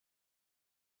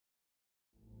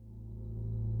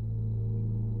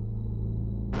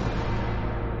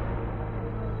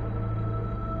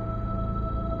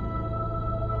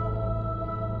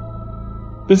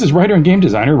This is writer and game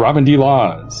designer Robin D.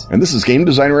 Laws. And this is game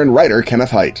designer and writer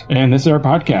Kenneth Hite. And this is our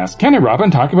podcast, Ken and Robin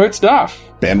Talk About Stuff.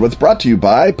 Bandwidth brought to you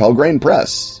by Pelgrane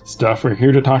Press. Stuff we're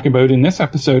here to talk about in this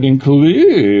episode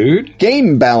include...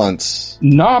 Game balance.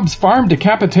 Knobs Farm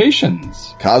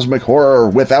decapitations. Cosmic horror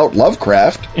without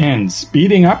Lovecraft. And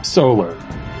speeding up solar.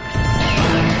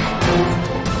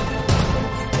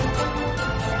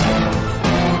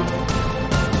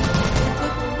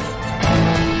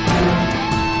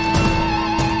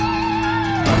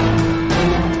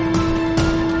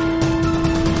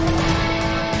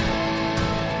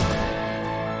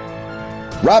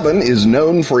 Robin is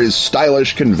known for his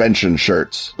stylish convention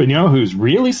shirts. But you know who's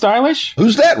really stylish?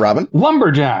 Who's that, Robin?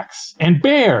 Lumberjacks and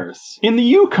bears in the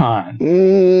Yukon.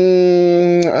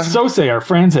 So say our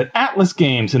friends at Atlas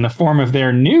Games in the form of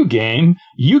their new game,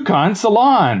 Yukon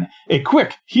Salon, a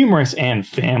quick, humorous, and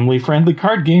family-friendly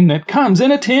card game that comes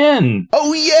in a tin.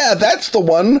 Oh yeah, that's the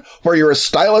one where you're a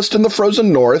stylist in the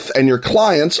frozen north and your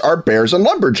clients are bears and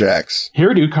lumberjacks.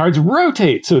 Hairdo cards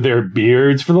rotate, so they're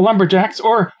beards for the lumberjacks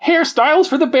or hairstyles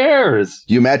for the bears.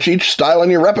 You match each style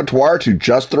in your repertoire to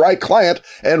just the right client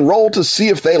and roll to see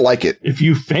if they like it. If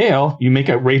you fail, you make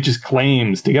outrageous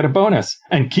claims to get a bonus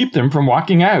and keep them from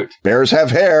walking out. Bears have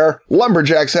hair,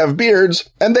 lumberjacks have beards,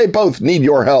 and they both need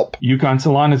your help. Yukon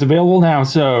Salon is available now,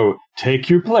 so take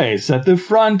your place at the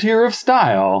frontier of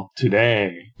style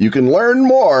today. You can learn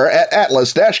more at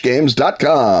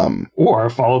atlas-games.com. Or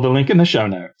follow the link in the show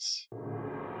notes.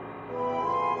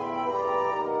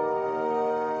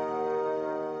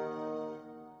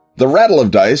 The rattle of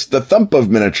dice, the thump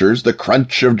of miniatures, the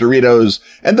crunch of Doritos,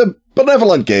 and the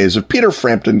benevolent gaze of Peter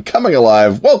Frampton coming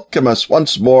alive welcome us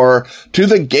once more to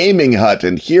the Gaming Hut.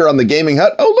 And here on the Gaming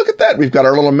Hut, oh, look at that. We've got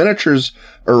our little miniatures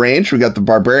arranged. We got the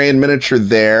barbarian miniature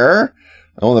there.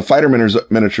 Oh, the fighter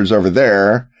miniatures over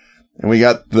there. And we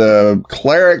got the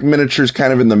cleric miniatures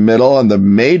kind of in the middle, and the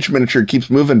mage miniature keeps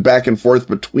moving back and forth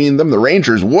between them. The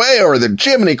ranger's way over the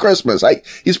Jiminy Christmas.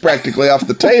 He's practically off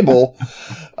the table.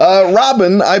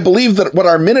 Robin, I believe that what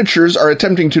our miniatures are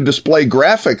attempting to display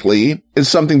graphically is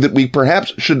something that we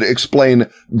perhaps should explain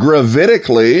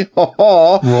gravitically,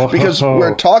 because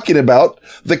we're talking about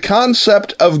the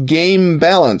concept of game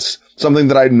balance, something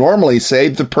that I normally say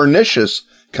the pernicious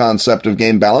concept of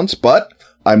game balance, but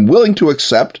I'm willing to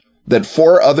accept that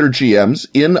for other GMs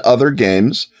in other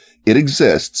games, it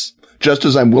exists, just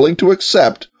as I'm willing to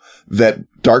accept that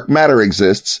dark matter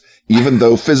exists, even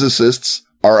though physicists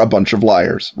are a bunch of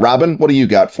liars. Robin, what do you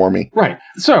got for me? Right.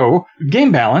 So,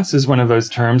 game balance is one of those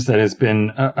terms that has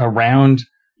been around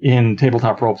in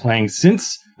tabletop role-playing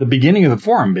since the beginning of the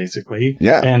forum, basically.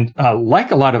 Yeah. And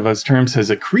like a lot of those terms, has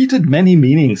accreted many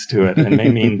meanings to it and may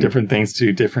mean different things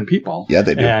to different people. Yeah,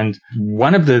 they do. And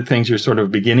one of the things you're sort of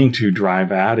beginning to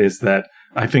drive at is that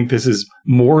I think this is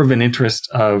more of an interest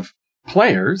of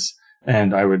players,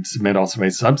 and I would submit also a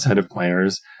subset of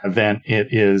players, than it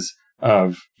is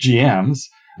of GMs,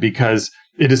 because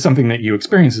it is something that you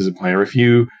experience as a player. If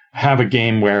you have a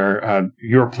game where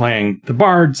you're playing the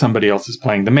bard, somebody else is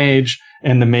playing the mage,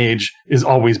 and the mage is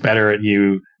always better at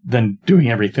you than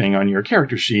doing everything on your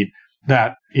character sheet,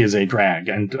 that is a drag.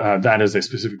 And that is a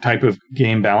specific type of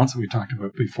game balance that we talked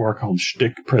about before called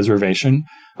shtick preservation.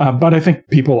 But I think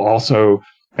people also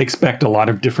expect a lot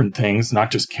of different things,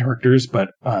 not just characters, but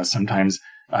sometimes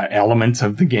elements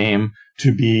of the game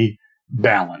to be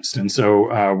balanced. And so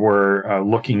we're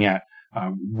looking at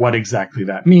what exactly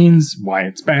that means, why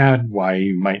it's bad, why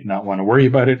you might not want to worry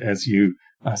about it, as you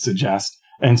suggest.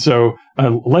 And so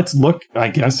let's look, I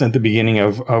guess, at the beginning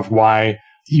of why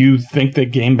you think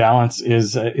that game balance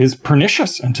is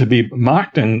pernicious and to be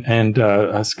mocked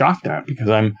and scoffed at, because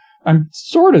I'm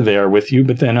sort of there with you,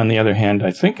 but then on the other hand, I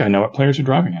think I know what players are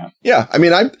driving at. Yeah, I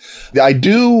mean, I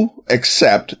do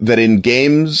accept that in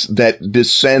games that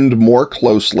descend more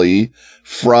closely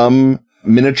from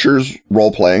miniatures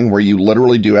role-playing, where you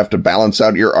literally do have to balance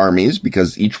out your armies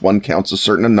because each one counts a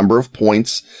certain number of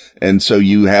points, and so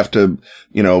you have to,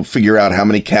 figure out how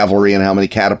many cavalry and how many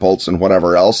catapults and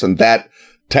whatever else, and that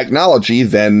technology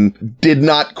then did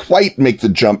not quite make the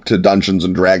jump to Dungeons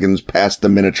and Dragons past the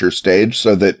miniature stage,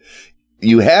 so that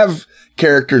you have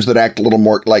characters that act a little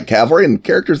more like cavalry and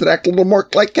characters that act a little more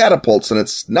like catapults, and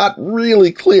it's not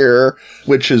really clear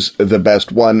which is the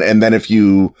best one. And then if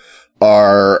you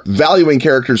are valuing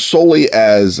characters solely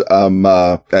as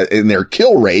in their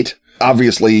kill rate,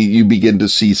 obviously you begin to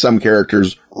see some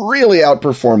characters really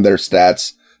outperform their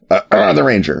stats. The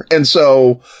Ranger. And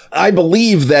so I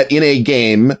believe that in a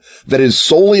game that is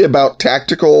solely about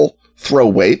tactical throw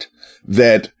weight,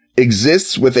 that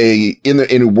exists with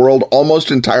in a world almost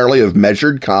entirely of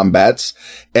measured combats,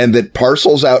 and that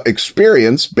parcels out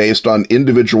experience based on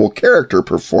individual character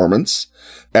performance,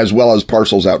 as well as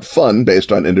parcels out fun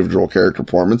based on individual character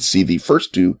performance. See the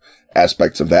first two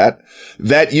aspects of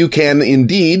that you can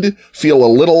indeed feel a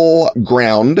little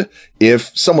ground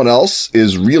if someone else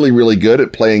is really, really good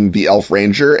at playing the Elf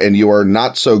Ranger and you are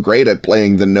not so great at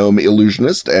playing the Gnome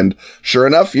Illusionist. And sure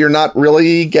enough, you're not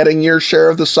really getting your share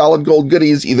of the solid gold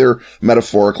goodies, either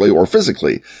metaphorically or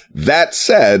physically. That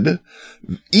said,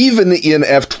 even in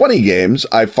F20 games,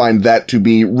 I find that to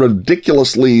be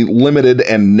ridiculously limited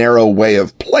and narrow way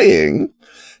of playing,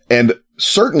 and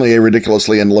certainly a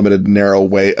ridiculously and limited narrow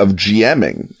way of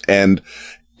GMing. And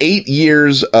 8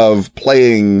 years of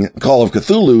playing Call of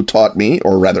Cthulhu taught me,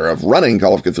 or rather of running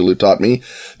Call of Cthulhu taught me,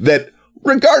 that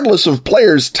regardless of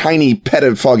players' tiny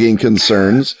pettifogging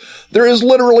concerns, there is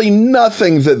literally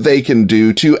nothing that they can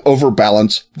do to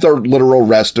overbalance the literal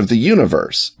rest of the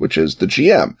universe, which is the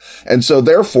GM. And so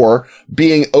therefore,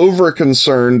 being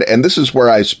over-concerned, and this is where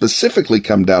I specifically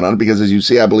come down on it, because as you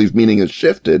see, I believe meaning has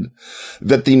shifted,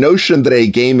 that the notion that a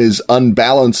game is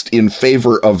unbalanced in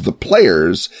favor of the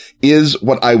players is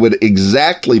what I would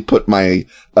exactly put my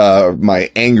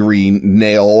angry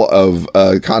nail of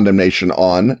condemnation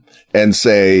on, and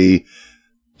say,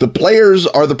 the players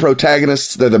are the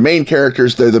protagonists, they're the main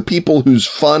characters, they're the people whose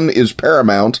fun is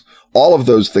paramount. All of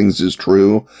those things is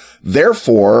true.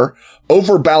 Therefore,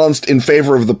 overbalanced in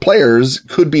favor of the players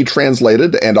could be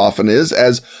translated, and often is,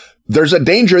 as there's a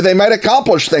danger they might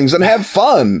accomplish things and have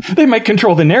fun. They might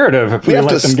control the narrative if we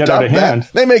let them get out of hand.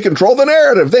 They may control the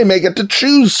narrative. They may get to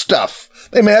choose stuff.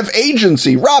 They may have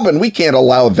agency. Robin, we can't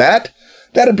allow that.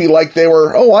 That'd be like they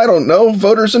were, I don't know,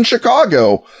 voters in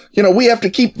Chicago. We have to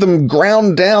keep them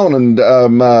ground down and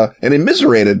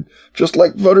immiserated, just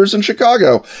like voters in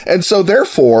Chicago. And so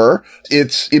therefore,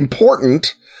 it's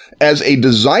important as a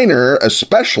designer,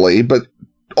 especially, but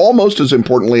almost as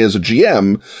importantly as a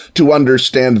GM, to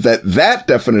understand that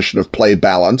definition of play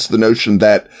balance, the notion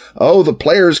that, the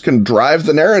players can drive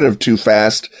the narrative too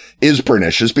fast, is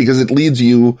pernicious, because it leads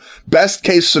you, best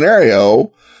case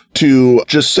scenario, to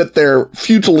just sit there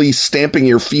futilely stamping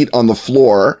your feet on the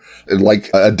floor like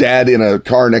a dad in a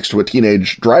car next to a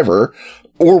teenage driver,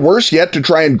 or worse yet, to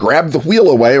try and grab the wheel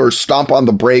away or stomp on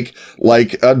the brake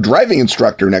like a driving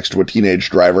instructor next to a teenage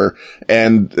driver.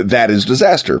 And that is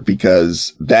disaster,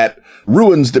 because that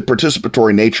ruins the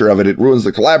participatory nature of it. It ruins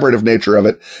the collaborative nature of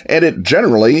it. And it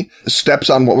generally steps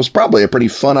on what was probably a pretty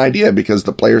fun idea because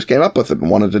the players came up with it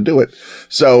and wanted to do it.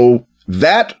 So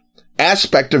that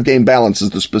aspect of game balance is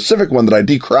the specific one that I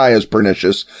decry as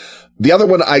pernicious. The other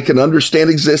one I can understand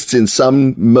exists in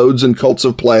some modes and cults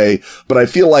of play, but I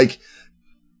feel like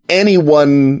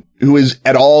anyone who is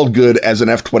at all good as an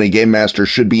F20 game master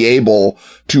should be able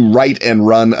to write and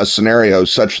run a scenario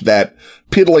such that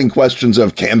piddling questions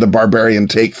of, can the barbarian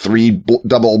take 3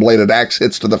 double-bladed axe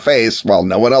hits to the face while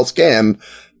no one else can,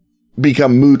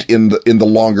 become moot in the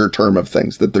longer term of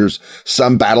things. That there's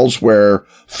some battles where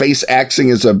face axing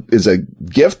is a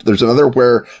gift. There's another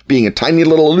where being a tiny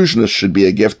little illusionist should be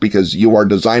a gift, because you are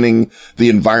designing the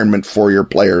environment for your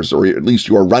players, or at least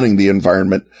you are running the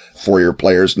environment for your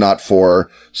players, not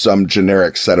for some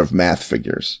generic set of math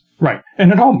figures. Right.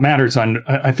 And it all matters on,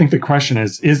 I think the question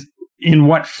is in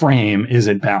what frame is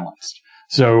it balanced?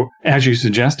 So, as you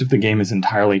suggest, if the game is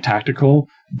entirely tactical,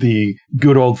 the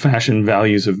good old-fashioned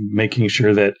values of making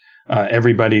sure that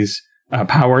everybody's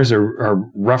powers are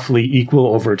roughly equal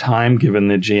over time, given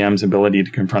the GM's ability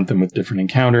to confront them with different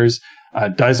encounters,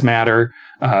 does matter,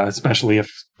 especially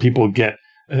if people get,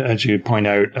 as you point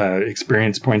out,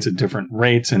 experience points at different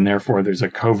rates, and therefore there's a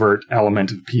covert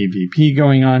element of PvP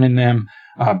going on in them.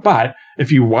 But if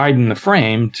you widen the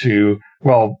frame to,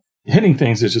 hitting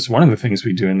things is just one of the things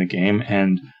we do in the game,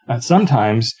 and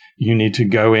sometimes you need to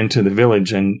go into the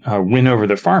village and win over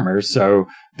the farmers. So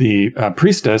the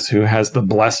priestess who has the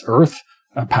Bless Earth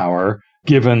power,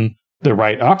 given the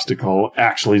right obstacle,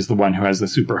 actually is the one who has the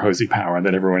super hosey power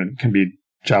that everyone can be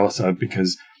jealous of,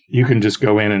 because you can just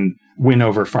go in and win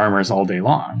over farmers all day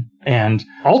long. And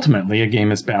ultimately, a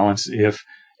game is balanced if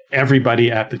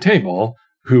everybody at the table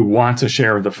who wants a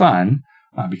share of the fun,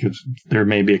 because there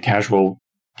may be a casual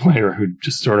player who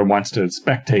just sort of wants to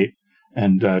spectate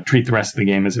and treat the rest of the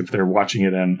game as if they're watching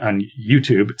it on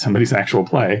YouTube, somebody's actual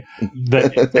play,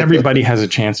 that everybody has a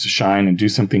chance to shine and do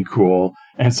something cool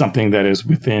and something that is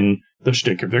within the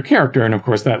shtick of their character. And of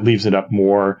course, that leaves it up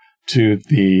more to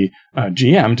the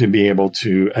GM to be able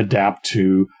to adapt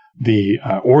to the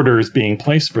orders being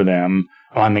placed for them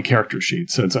on the character sheet.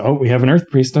 So it's, we have an Earth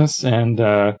Priestess, and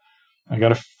I got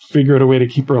to figure out a way to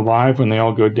keep her alive when they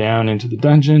all go down into the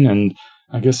dungeon. And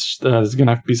I guess there's going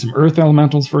to have to be some earth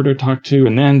elementals for her to talk to.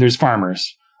 And then there's farmers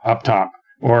up top,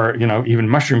 or, even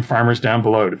mushroom farmers down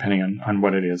below, depending on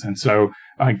what it is. And so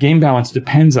game balance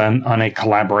depends on a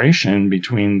collaboration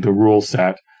between the rule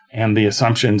set and the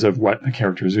assumptions of what the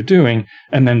characters are doing,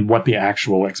 and then what the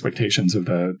actual expectations of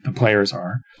the players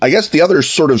are. I guess the other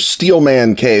sort of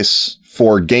steelman case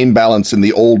for game balance in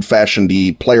the old-fashioned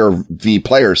player v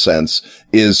player sense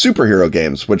is superhero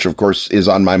games, which of course is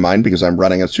on my mind because I'm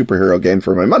running a superhero game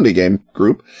for my Monday game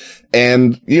group.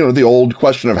 And, the old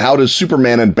question of how does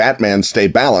Superman and Batman stay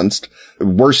balanced?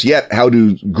 Worse yet, how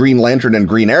do Green Lantern and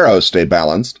Green Arrow stay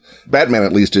balanced? Batman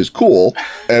at least is cool.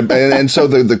 And so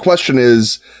the question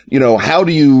is, how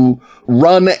do you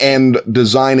run and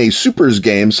design a supers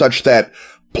game such that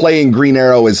playing Green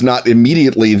Arrow is not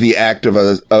immediately the act of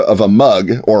a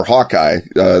mug, or Hawkeye,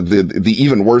 the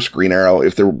even worse Green Arrow,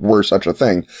 if there were such a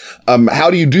thing.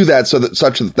 How do you do that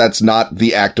such that that's not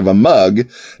the act of a mug?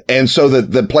 And so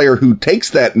that the player who takes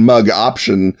that mug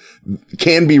option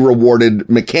can be rewarded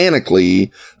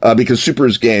mechanically, because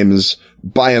supers games,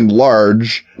 by and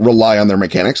large, rely on their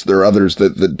mechanics. There are others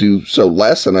that do so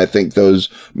less, and I think those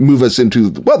move us into,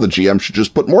 the GM should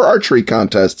just put more archery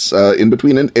contests in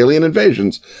between alien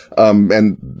invasions.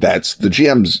 And that's the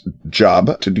GM's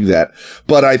job to do that.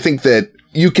 But I think that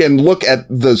you can look at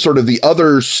the sort of the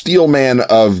other steelman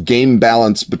of game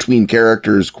balance between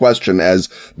characters question as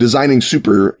designing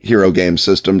superhero game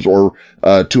systems, or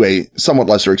to a somewhat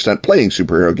lesser extent playing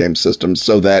superhero game systems,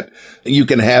 so that you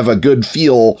can have a good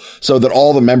feel so that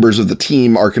all the members of the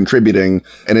team are contributing,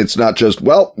 and it's not just,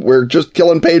 we're just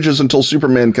killing pages until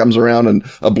Superman comes around and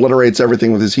obliterates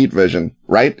everything with his heat vision,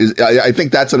 right? I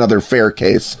think that's another fair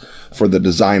case for the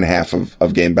design half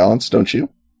of game balance, don't you?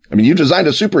 I mean, you designed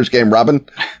a supers game, Robin.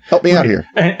 Help me out here.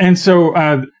 And so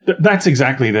that's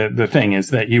exactly the thing, is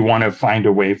that you want to find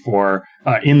a way for,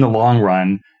 in the long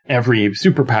run, every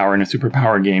superpower in a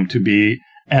superpower game to be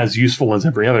as useful as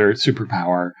every other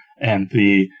superpower. And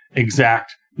the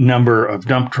exact number of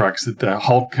dump trucks that the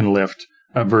Hulk can lift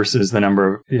versus the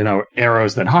number of,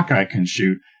 arrows that Hawkeye can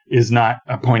shoot is not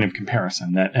a point of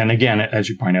comparison. And again, as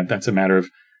you point out, that's a matter of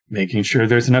making sure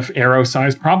there's enough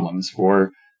arrow-sized problems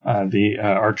for the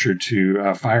archer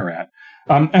to fire at.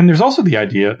 And there's also the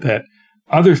idea that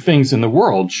other things in the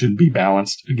world should be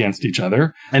balanced against each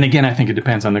other. And again, I think it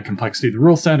depends on the complexity of the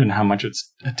rule set and how much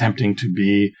it's attempting to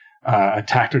be a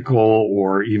tactical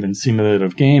or even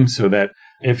simulative game, so that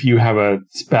if you have a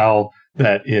spell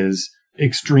that is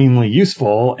extremely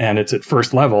useful and it's at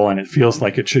first level and it feels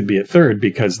like it should be at third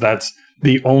because that's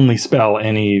the only spell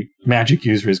any magic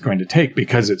user is going to take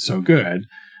because it's so good,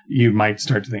 you might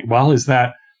start to think, is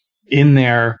that in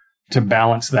there to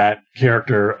balance that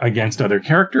character against other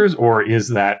characters, or is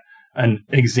that an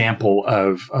example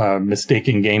of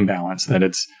mistaken game balance, that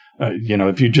it's,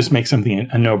 if you just make something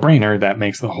a no-brainer, that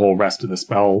makes the whole rest of the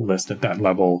spell list at that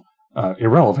level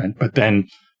irrelevant. But then,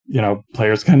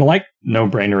 players kind of like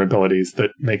no-brainer abilities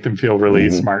that make them feel really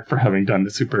smart for having done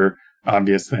the super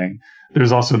obvious thing.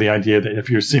 There's also the idea that if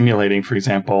you're simulating, for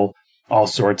example, all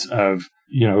sorts of,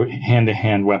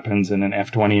 hand-to-hand weapons in an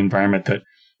F-20 environment, that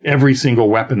every single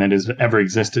weapon that has ever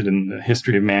existed in the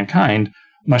history of mankind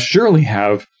must surely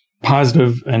have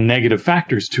positive and negative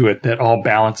factors to it that all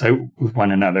balance out with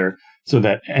one another, so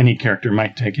that any character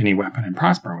might take any weapon and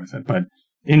prosper with it. But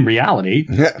in reality,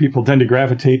 people tend to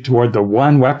gravitate toward the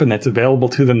one weapon that's available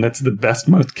to them that's the best,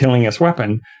 most killingest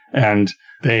weapon, and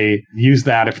they use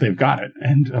that if they've got it.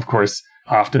 And of course,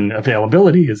 often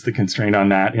availability is the constraint on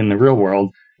that in the real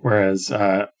world, whereas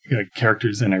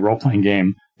characters in a role-playing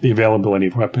game, the availability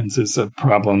of weapons is a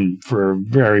problem for a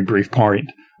very brief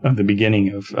point of the beginning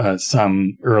of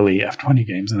some early F-20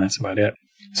 games, and that's about it.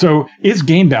 So is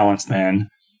game balance then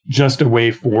just a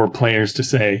way for players to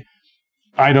say,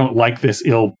 I don't like this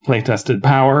ill play-tested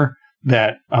power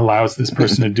that allows this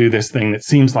person to do this thing that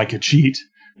seems like a cheat,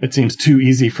 that seems too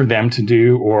easy for them to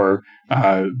do, or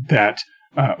that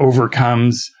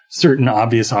overcomes certain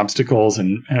obvious obstacles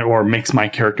or makes my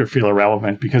character feel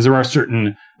irrelevant, because there are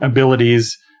certain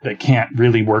abilities that can't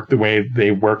really work the way they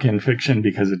work in fiction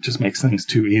because it just makes things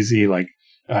too easy, like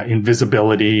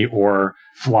invisibility or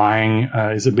flying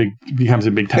becomes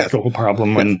a big technical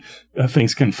problem when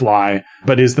things can fly.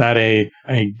 But is that a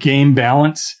game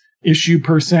balance issue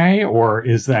per se, or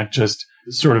is that just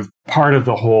sort of part of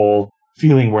the whole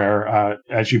feeling where,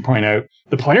 as you point out,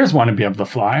 the players want to be able to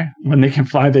fly? When they can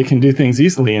fly, they can do things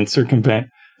easily and circumvent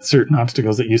certain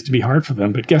obstacles that used to be hard for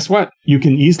them. But guess what? You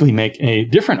can easily make a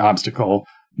different obstacle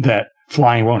that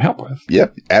flying won't help with.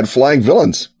 Yep. Add flying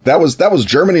villains. That was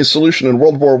Germany's solution in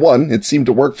World War I. It seemed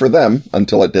to work for them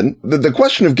until it didn't. The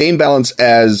question of game balance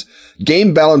as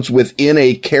game balance within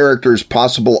a character's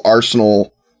possible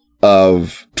arsenal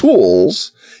of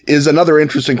tools is another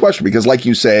interesting question, because like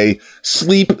you say,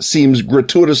 sleep seems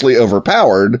gratuitously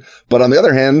overpowered, but on the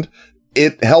other hand,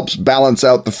 it helps balance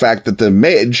out the fact that the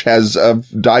mage has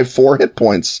die 4 hit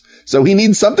points. So he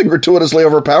needs something gratuitously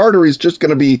overpowered, or he's just going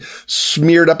to be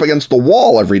smeared up against the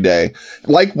wall every day.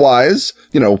 Likewise,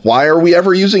 why are we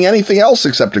ever using anything else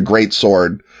except a great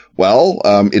sword? Well,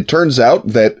 it turns out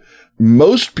that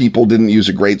most people didn't use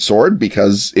a great sword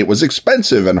because it was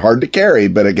expensive and hard to carry.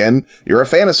 But again, you're a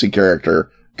fantasy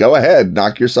character. Go ahead,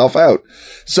 knock yourself out.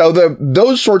 So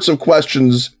those sorts of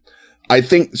questions, I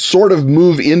think, sort of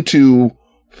move into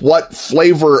what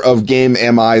flavor of game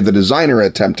am I, the designer,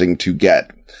 attempting to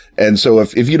get? And so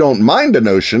if you don't mind a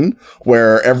notion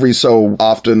where every so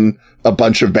often a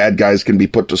bunch of bad guys can be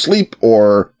put to sleep,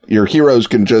 or your heroes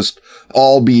can just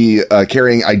all be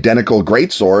carrying identical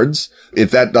greatswords,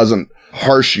 if that doesn't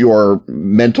harsh your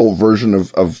mental version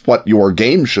of what your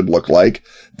game should look like,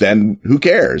 then who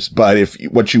cares? But if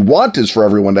what you want is for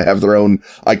everyone to have their own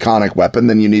iconic weapon,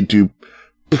 then you need to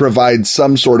provide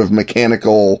some sort of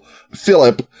mechanical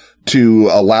fillip to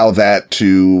allow that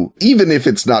to, even if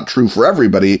it's not true for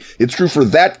everybody, it's true for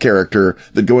that character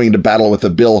that going into battle with a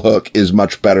bill hook is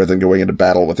much better than going into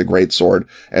battle with a greatsword.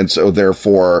 And so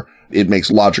therefore it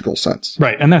makes logical sense.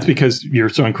 Right. And that's because you're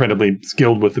so incredibly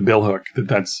skilled with the bill hook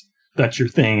that's your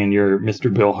thing, and you're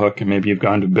Mr. Bill Hook, and maybe you've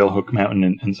gone to Bill Hook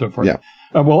Mountain and so forth. Yeah.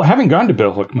 Well, having gone to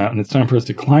Bill Hook Mountain, it's time for us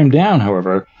to climb down,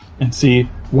 however, and see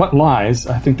what lies.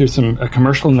 I think there's a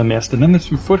commercial in the mist, and then there's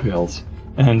some foothills,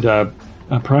 and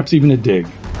perhaps even a dig.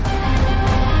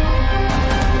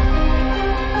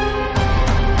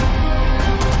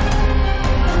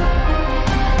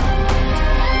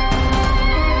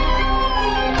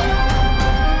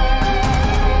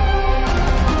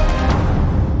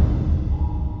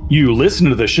 You listen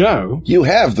to the show. You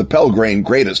have the Pelgrane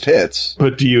Greatest Hits.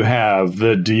 But do you have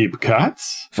the deep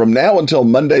cuts? From now until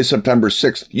Monday, September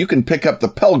 6th, you can pick up the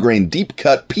Pelgrane Deep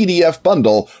Cut PDF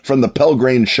bundle from the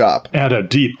Pelgrane shop. At a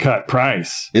deep cut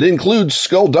price. It includes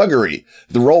Skullduggery,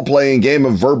 the role-playing game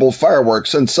of verbal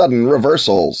fireworks and sudden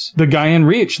reversals. The Gaian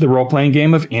Reach, the role-playing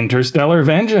game of interstellar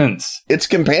vengeance. Its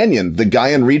companion, the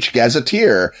Gaian Reach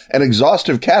Gazetteer, an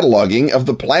exhaustive cataloging of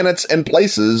the planets and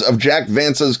places of Jack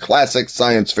Vance's classic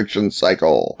science fiction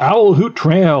cycle. Owl Hoot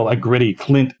Trail, a gritty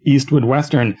Clint Eastwood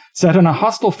western set in a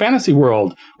hostile fantasy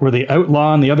world where the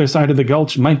outlaw on the other side of the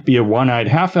gulch might be a one-eyed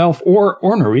half-elf or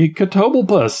ornery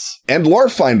Catobalpus. And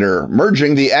Lorefinder,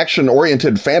 merging the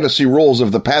action-oriented fantasy rules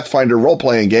of the Pathfinder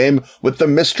role-playing game with the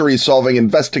mystery-solving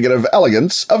investigative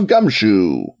elegance of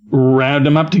Gumshoe. Round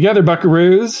them up together,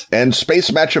 buckaroos. And Space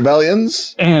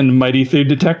Machiavellians. And Mighty Thieves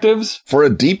Detectives. For a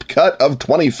deep cut of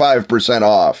 25%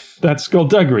 off. That's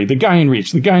Skullduggery, the Gaian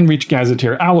Reach, the Gaian Reach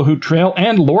Gazetteer, Owl Hoot Trail,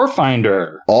 and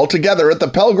Lorefinder. All together at the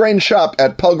Pelgrane shop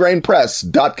at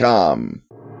pelgranepress.com.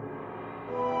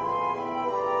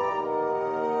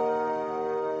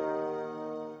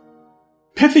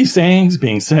 Pithy sayings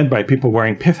being said by people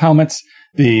wearing pith helmets,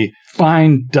 the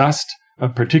fine dust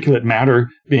of particulate matter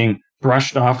being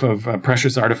brushed off of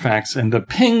precious artifacts, and the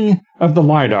ping of the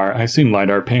LiDAR. I assume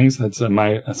LiDAR pings, that's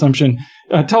my assumption.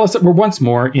 Tell us that we're once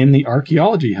more in the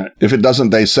archaeology hut. If it doesn't,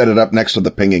 they set it up next to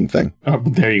the pinging thing. Oh,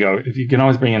 there you go. If you can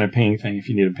always bring in a ping thing if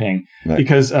you need a ping. Right.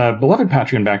 Because beloved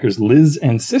Patreon backers Liz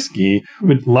and Siski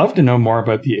would love to know more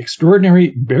about the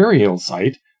extraordinary burial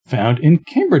site found in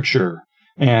Cambridgeshire.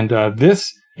 And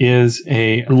this is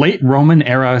a late Roman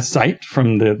era site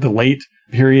from the late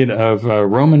period of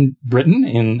Roman Britain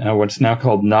in what's now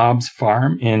called Nobbs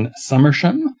Farm in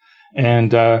Somersham.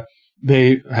 And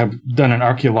they have done an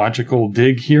archaeological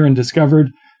dig here and discovered,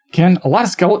 Ken, a lot of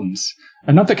skeletons.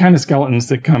 And not the kind of skeletons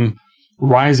that come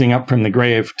rising up from the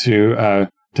grave to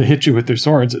hit you with their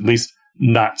swords, at least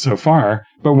not so far,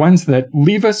 but ones that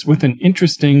leave us with an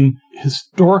interesting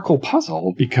historical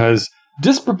puzzle, because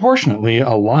disproportionately,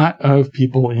 a lot of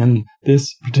people in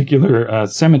this particular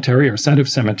cemetery or set of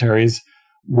cemeteries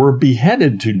were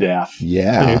beheaded to death.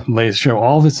 Yeah. They show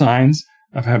all the signs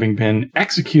of having been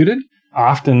executed,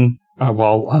 often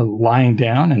while lying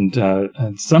down,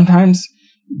 and sometimes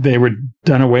they were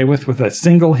done away with a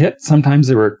single hit. Sometimes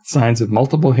there were signs of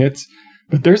multiple hits.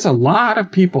 But there's a lot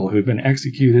of people who've been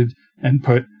executed and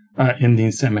put in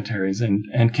these cemeteries.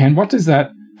 And Ken, what does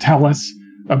that tell us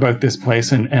about this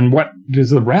place, and what does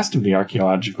the rest of the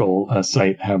archaeological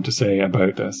site have to say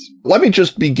about this? Let me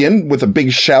just begin with a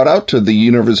big shout out to the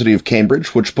University of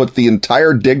Cambridge, which put the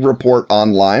entire dig report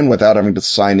online without having to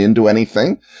sign into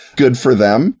anything. Good for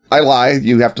them. I lie.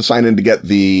 You have to sign in to get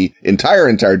the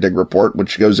entire dig report,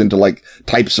 which goes into like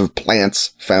types of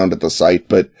plants found at the site.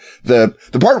 But the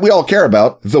part we all care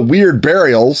about, the weird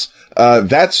burials,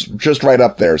 that's just right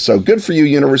up there. So good for you,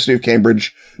 University of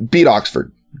Cambridge. Beat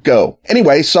Oxford. Go.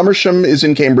 Anyway, Somersham is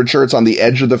in Cambridgeshire. It's on the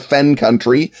edge of the Fen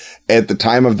country. At the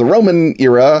time of the Roman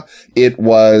era, it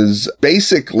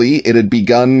had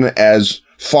begun as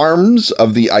farms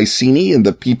of the Iceni and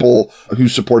the people who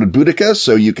supported Boudicca.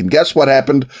 So you can guess what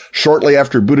happened shortly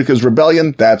after Boudicca's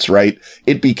rebellion. That's right.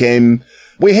 It became,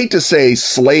 we hate to say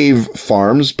slave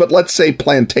farms, but let's say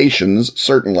plantations,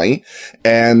 certainly.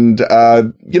 And,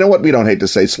 you know what? We don't hate to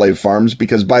say slave farms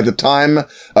because by the time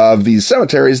of these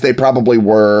cemeteries, they probably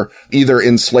were either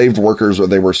enslaved workers or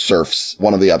they were serfs,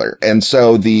 one or the other. And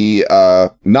so the,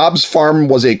 Nobs Farm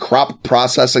was a crop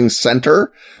processing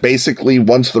center. Basically,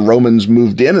 once the Romans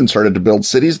moved in and started to build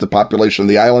cities, the population of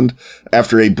the island,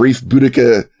 after a brief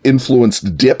Boudica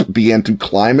influenced dip, began to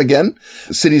climb again.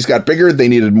 Cities got bigger. They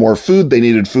needed more food. They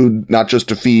needed food not just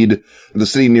to feed the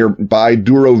city nearby,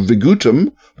 Duro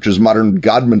Vigutum, which is modern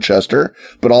Godmanchester,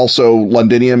 but also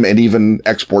Londinium and even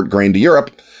export grain to Europe.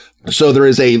 So there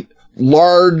is a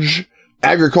large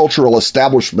agricultural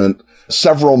establishment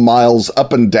several miles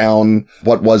up and down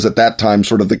what was at that time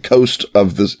sort of the coast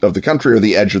of the country or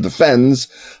the edge of the fens.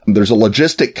 There's a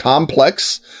logistic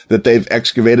complex that they've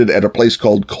excavated at a place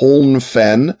called Colne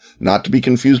Fen, not to be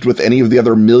confused with any of the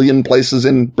other million places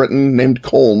in Britain named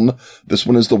Colne. This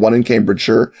one is the one in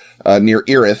Cambridgeshire, near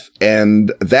Erith.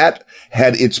 And that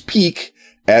had its peak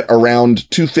at around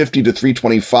 250 to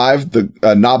 325.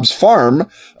 The Nobs Farm,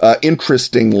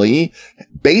 interestingly,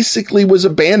 basically was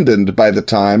abandoned by the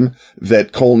time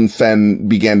that Colne Fen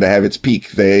began to have its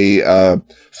peak. They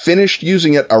finished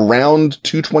using it around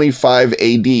 225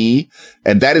 AD,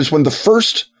 and that is when the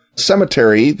first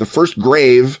cemetery, the first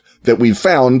grave that we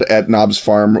found at Nobs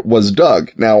Farm was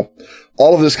dug. Now,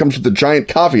 all of this comes with the giant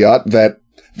caveat that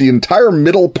the entire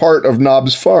middle part of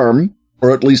Nobs Farm,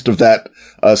 or at least of that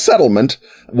settlement,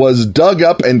 was dug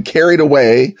up and carried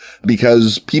away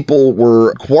because people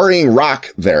were quarrying rock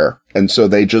there. And so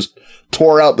they just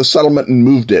tore out the settlement and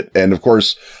moved it. And of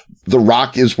course, the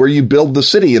rock is where you build the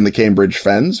city in the Cambridge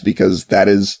Fens because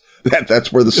that's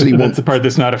where the city That's the part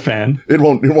that's not a fen.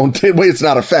 It's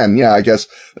not a fen. Yeah, I guess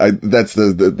that's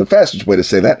the fastest way to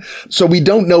say that. So we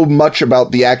don't know much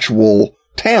about the actual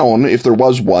town, if there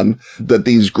was one, that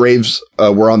these graves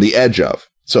were on the edge of.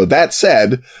 So that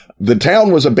said, the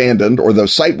town was abandoned, or the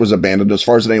site was abandoned, as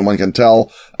far as anyone can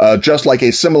tell, just like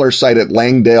a similar site at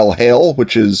Langdale Hale,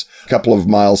 which is a couple of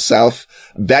miles south.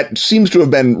 That seems to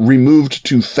have been removed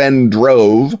to Fen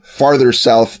Drove, farther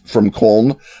south from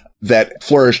Colne, that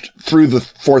flourished through the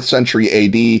 4th century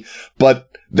AD. But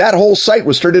that whole site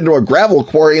was turned into a gravel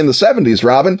quarry in the 70s,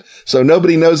 Robin. So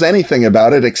nobody knows anything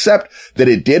about it except that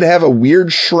it did have a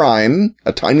weird shrine,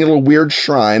 a tiny little weird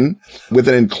shrine with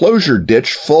an enclosure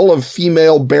ditch full of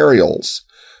female burials,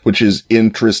 which is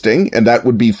interesting. And that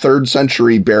would be 3rd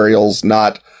century burials,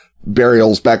 not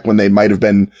burials back when they might have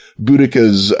been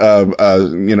Boudicca's,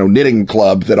 knitting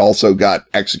club that also got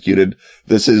executed.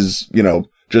 This is,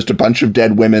 just a bunch of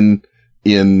dead women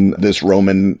in this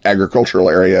Roman agricultural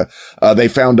area. They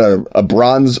found a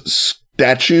bronze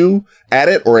statue at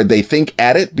it, or they think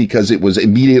at it, because it was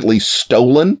immediately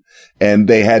stolen and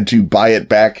they had to buy it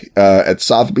back, at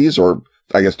Sotheby's, or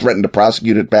I guess threatened to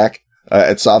prosecute it back,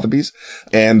 at Sotheby's.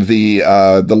 And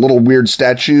the little weird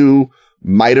statue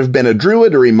might have been a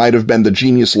druid, or he might have been the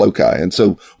Genius Loci. And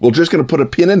so we're just going to put a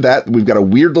pin in that. We've got a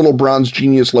weird little bronze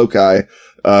Genius Loci,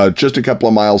 just a couple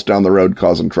of miles down the road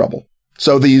causing trouble.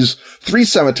 So these 3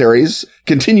 cemeteries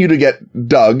continue to get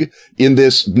dug in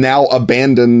this now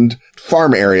abandoned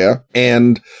farm area,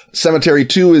 and Cemetery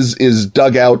 2 is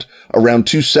dug out around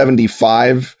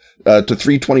 275 to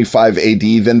 325 AD.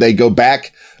 Then they go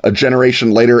back a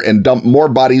generation later and dump more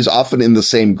bodies, often in the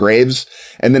same graves.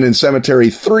 And then in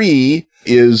Cemetery 3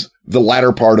 is the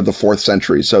latter part of the 4th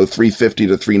century, so 350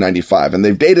 to 395. And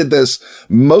they've dated this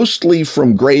mostly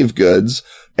from grave goods,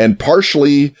 and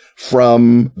partially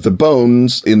from the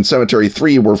bones in Cemetery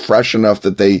 3 were fresh enough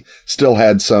that they still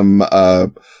had some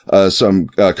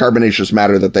carbonaceous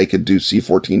matter that they could do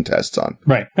C14 tests on.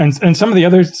 Right. And some of the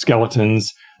other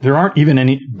skeletons, there aren't even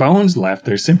any bones left.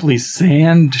 They're simply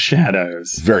sand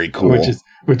shadows. Very cool.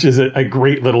 Which is a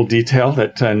great little detail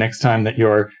that next time that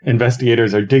your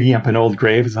investigators are digging up an old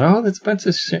grave, it's that's a bunch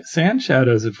of sand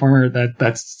shadows of former,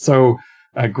 that's so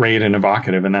great and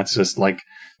evocative. And that's just like,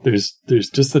 there's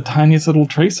just the tiniest little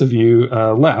trace of you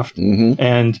left. Mm-hmm.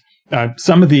 And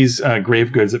some of these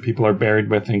grave goods that people are buried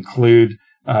with include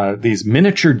these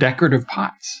miniature decorative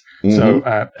pots. Mm-hmm.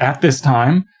 So at this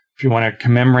time, if you want to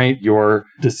commemorate your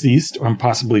deceased or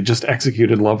possibly just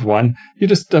executed loved one, you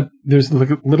just there's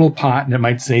a little pot, and it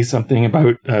might say something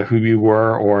about who you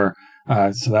were, or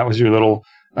so that was your little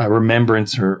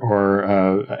remembrance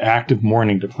or act of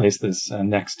mourning to place this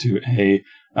next to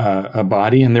a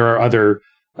body. And there are other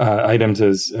items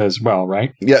as well,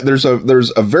 right? Yeah, there's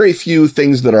a very few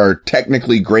things that are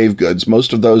technically grave goods.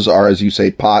 Most of those are, as you say,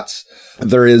 pots.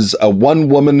 There is one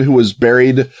woman who was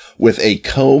buried with a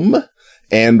comb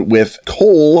and with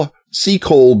sea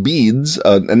coal beads,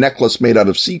 a necklace made out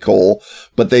of sea coal,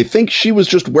 but they think she was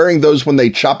just wearing those when they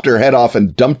chopped her head off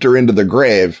and dumped her into the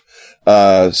grave.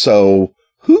 So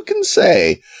who can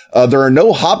say? There are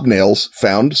no hobnails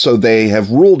found, so they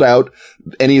have ruled out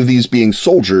any of these being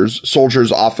soldiers.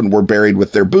 Soldiers often were buried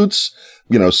with their boots,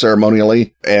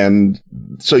 ceremonially. And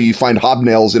so you find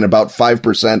hobnails in about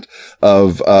 5%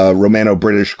 of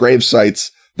Romano-British grave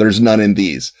sites. There's none in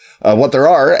these. What there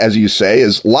are, as you say,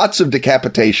 is lots of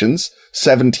decapitations,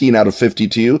 17 out of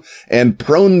 52, and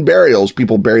prone burials,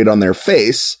 people buried on their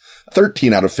face,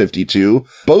 13 out of 52.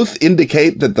 Both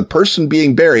indicate that the person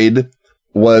being buried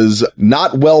was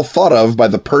not well thought of by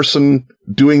the person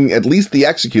doing at least the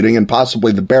executing and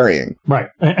possibly the burying. Right.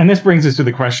 And this brings us to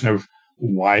the question of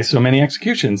why so many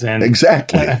executions? And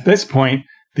exactly. At this point,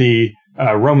 the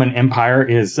Roman Empire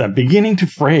is beginning to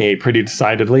fray pretty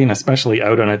decidedly, and especially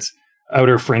out on its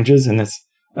outer fringes in this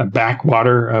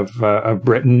backwater of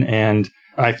Britain. And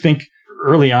I think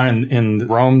early on in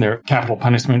Rome, their capital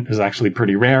punishment is actually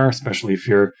pretty rare, especially if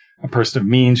you're a person of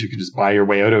means. You can just buy your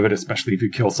way out of it, especially if you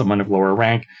kill someone of lower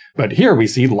rank. But here we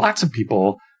see lots of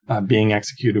people being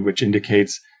executed, which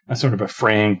indicates a sort of a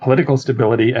fraying political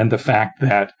stability. And the fact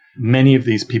that many of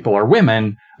these people are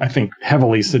women, I think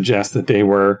heavily suggests that they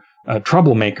were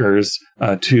troublemakers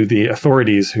to the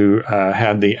authorities who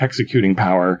had the executing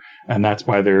power. And that's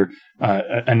why they're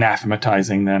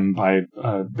anathematizing them by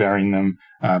burying them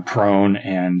prone.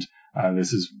 And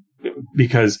this is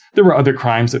because there were other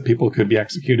crimes that people could be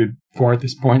executed for at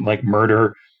this point, like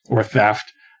murder or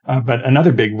theft. But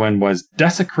another big one was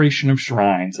desecration of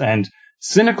shrines. And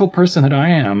cynical person that I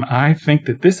am, I think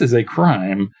that this is a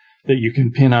crime that you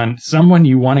can pin on someone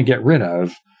you want to get rid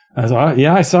of.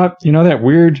 I saw, that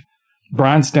weird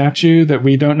bronze statue that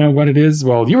we don't know what it is.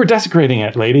 Well, you were desecrating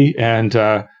it, lady, and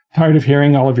tired of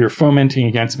hearing all of your fomenting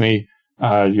against me.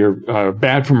 You're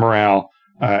bad for morale.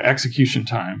 Execution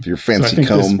time. Your fancy so I think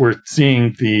comb. We're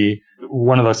seeing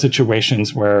one of those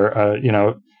situations where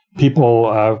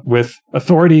people with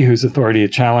authority, whose authority is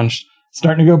challenged,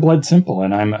 starting to go blood simple.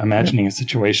 And I'm imagining a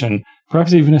situation,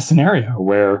 perhaps even a scenario,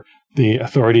 where the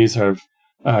authorities have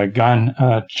gone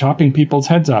chopping people's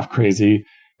heads off crazy,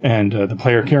 and the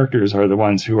player characters are the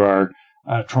ones who are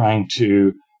trying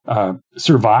to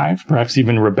survive, perhaps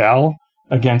even rebel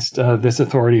against this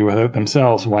authority without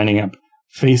themselves winding up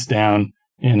face down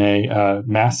in a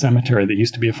mass cemetery that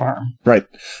used to be a farm. Right.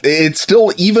 It's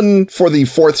still, even for the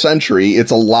 4th century,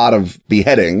 it's a lot of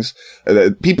beheadings.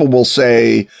 People will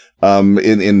say,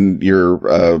 in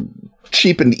your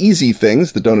cheap and easy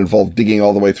things that don't involve digging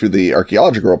all the way through the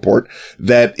archaeological report,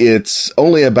 that it's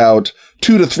only about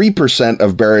 2 to 3%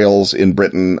 of burials in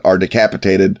Britain are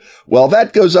decapitated. Well,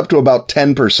 that goes up to about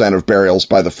 10% of burials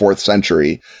by the 4th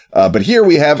century. But here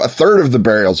we have a third of the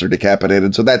burials are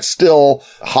decapitated, so that's still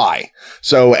high.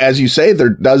 So as you say, there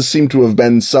does seem to have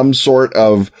been some sort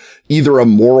of either a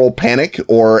moral panic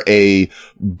or a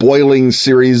boiling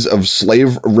series of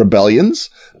slave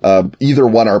rebellions. Either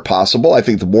one are possible. I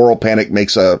think the moral panic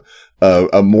makes a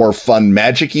more fun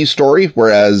magic-y story,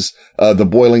 whereas the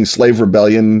boiling slave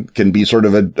rebellion can be sort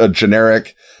of a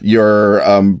generic, your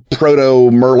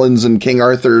proto-Merlins and King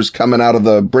Arthurs coming out of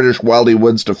the British wildy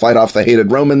woods to fight off the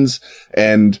hated Romans,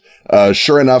 and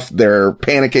sure enough, they're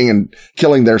panicking and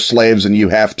killing their slaves, and you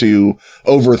have to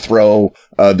overthrow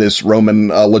this Roman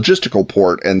logistical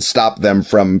port and stop them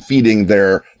from feeding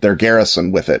their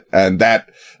garrison with it. And that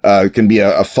can be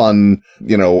a fun, a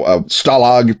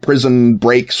Stalag prison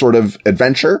break sort of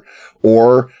adventure.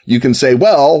 Or you can say,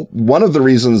 well, one of the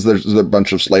reasons there's a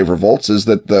bunch of slave revolts is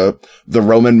that the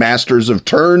Roman masters have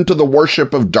turned to the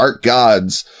worship of dark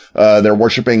gods. They're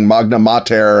worshiping Magna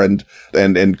Mater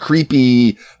and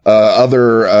creepy,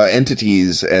 other,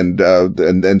 entities. And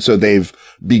so they've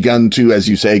begun to, as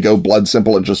you say, go blood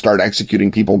simple and just start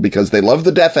executing people because they love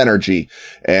the death energy.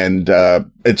 And,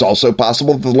 it's also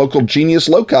possible that the local genius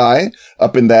loci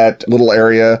up in that little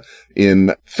area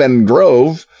in Fen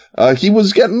Grove he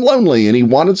was getting lonely and he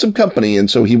wanted some company. And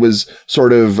so he was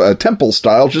sort of temple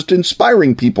style, just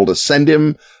inspiring people to send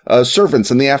him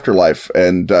servants in the afterlife.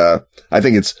 And I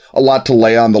think it's a lot to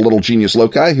lay on the little genius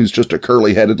loci, who's just a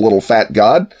curly-headed little fat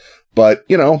god. But,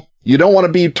 you know, you don't want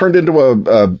to be turned into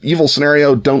a evil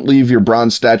scenario. Don't leave your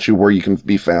bronze statue where you can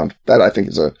be found. That, I think,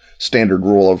 is a standard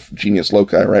rule of genius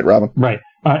loci, right, Robin? Right.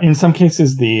 In some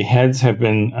cases, the heads have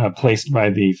been placed by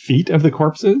the feet of the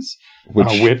corpses,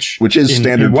 which is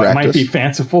standard what practice. Might be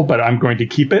fanciful, but I'm going to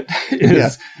keep it.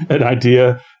 Is an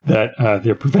idea that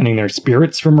they're preventing their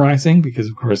spirits from rising, because,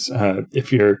 of course,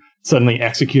 if you're suddenly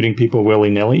executing people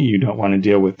willy-nilly, you don't want to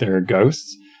deal with their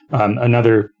ghosts.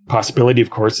 Another possibility,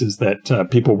 of course, is that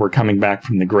people were coming back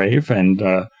from the grave, and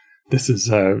this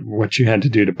is what you had to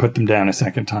do to put them down a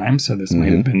second time. So this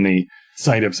might have been the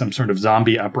site of some sort of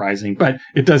zombie uprising, but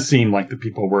it does seem like the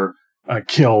people were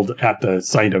killed at the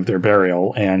site of their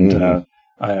burial, and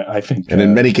I think, and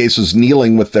in many cases,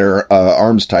 kneeling with their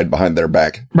arms tied behind their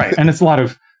back. Right, and it's a lot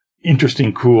of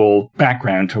interesting, cool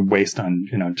background to waste on,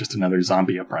 just another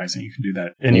zombie uprising. You can do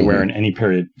that anywhere in any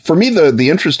period. For me, the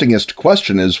interestingest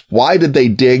question is, why did they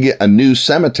dig a new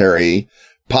cemetery,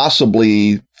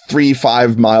 possibly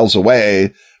 3-5 miles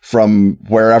away from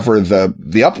wherever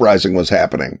the uprising was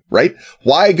happening, right?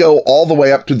 Why go all the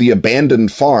way up to the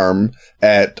abandoned farm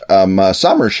at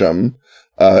Somersham,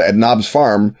 at Nobbs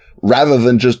Farm, rather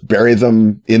than just bury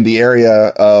them in the area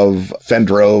of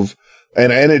Fendrove?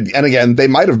 And again, they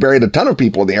might have buried a ton of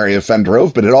people in the area of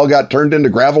Fendrove, but it all got turned into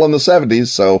gravel in the 70s.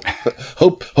 So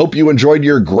hope you enjoyed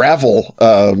your gravel,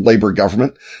 Labour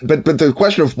government. But the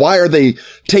question of why are they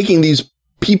taking these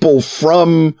people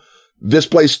from this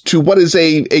place to what is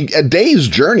a day's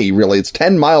journey, really? It's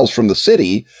 10 miles from the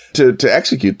city to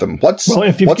execute them. What's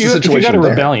the situation if you got a there?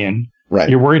 rebellion, right?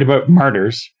 You're worried about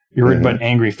martyrs. You're worried about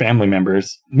angry family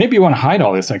members. Maybe you want to hide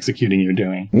all this executing you're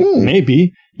doing.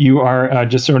 Maybe you are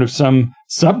just sort of some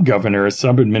sub-governor, a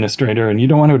sub-administrator, and you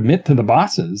don't want to admit to the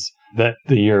bosses that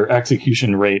your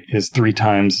execution rate is 3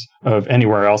 times of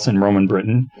anywhere else in Roman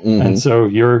Britain. And so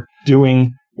you're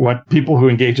doing what people who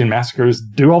engage in massacres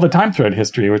do all the time throughout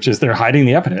history, which is they're hiding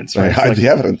the evidence. Right? They hide the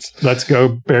evidence. Let's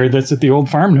go bury this at the old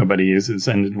farm nobody uses,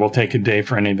 and it will take a day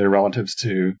for any of their relatives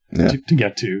to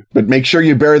get to. But make sure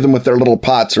you bury them with their little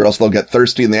pots, or else they'll get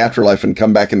thirsty in the afterlife and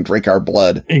come back and drink our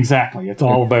blood. Exactly. It's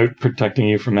all about protecting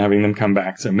you from having them come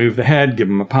back. So move the head, give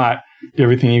them a pot, do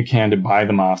everything you can to buy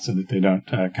them off so that they don't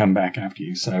come back after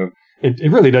you. So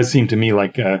it really does seem to me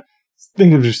like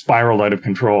things have just spiraled out of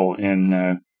control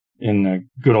in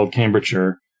good old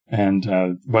Cambridgeshire, and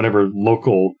whatever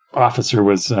local officer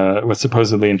was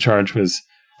supposedly in charge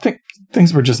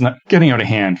things were just not getting out of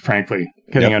hand, frankly,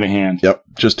 out of hand. Yep.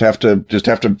 Just have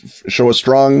to show a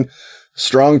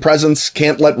strong presence.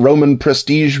 Can't let Roman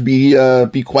prestige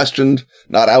be questioned.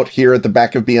 Not out here at the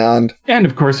back of beyond. And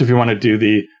of course, if you want to do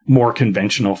the more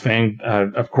conventional thing,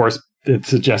 of course,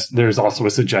 there's also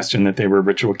a suggestion that they were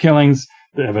ritual killings.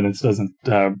 The evidence doesn't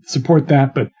support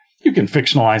that, but you can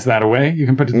fictionalize that away. You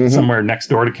can put it somewhere next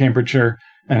door to Cambridgeshire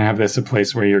and have this a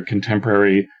place where your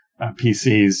contemporary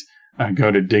PCs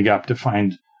go to dig up to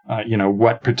find,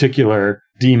 what particular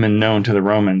demon known to the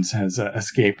Romans has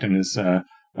escaped and is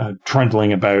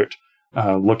trundling about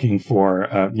looking for,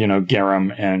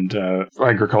 garum and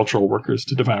agricultural workers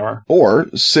to devour. Or,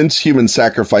 since human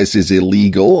sacrifice is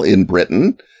illegal in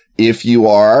Britain, if you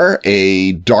are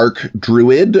a dark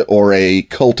druid or a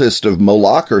cultist of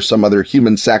Moloch or some other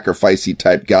human sacrificey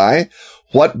type guy,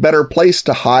 what better place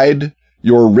to hide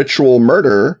your ritual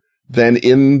murder than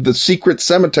in the secret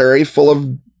cemetery full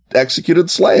of executed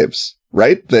slaves,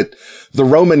 right? That the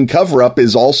Roman cover-up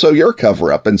is also your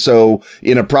cover-up. And so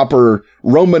in a proper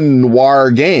Roman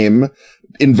noir game,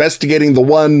 investigating the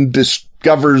one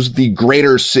discovers the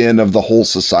greater sin of the whole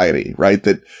society, right?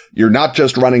 That you're not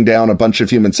just running down a bunch of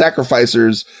human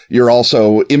sacrificers, you're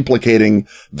also implicating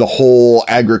the whole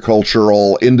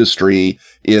agricultural industry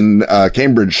in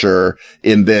Cambridgeshire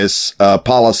in this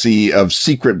policy of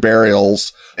secret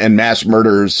burials and mass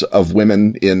murders of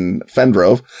women in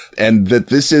Fendrove. And that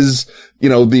this is,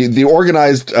 the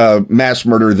organized mass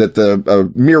murder, that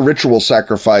the mere ritual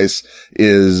sacrifice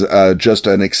is just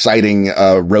an exciting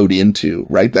road into,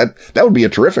 right? That would be a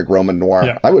terrific Roman noir.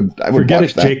 Yeah. I would Forget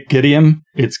watch it, that. Jake Gideon.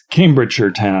 It's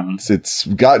Cambridgeshire town.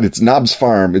 It's Nobbs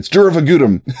Farm. It's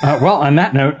Duravagutum. Well, on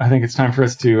that note, I think it's time for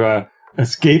us to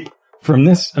escape from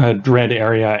this dread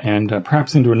area and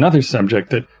perhaps into another subject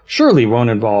that surely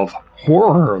won't involve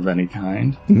horror of any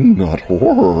kind. Not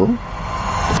horror.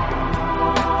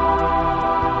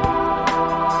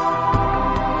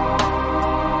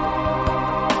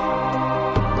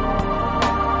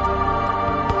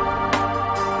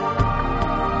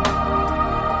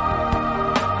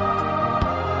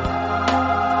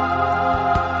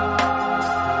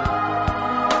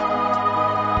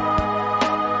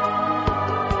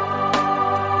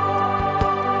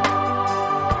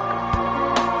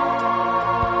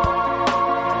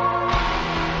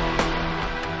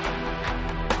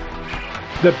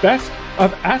 The Best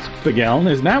of Askfageln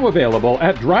is now available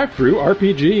at Drive-Thru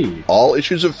RPG. All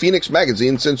issues of Phoenix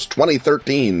Magazine since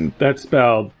 2013. That's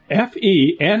spelled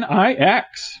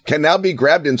F-E-N-I-X. Can now be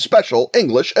grabbed in special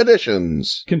English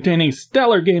editions. Containing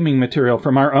stellar gaming material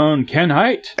from our own Ken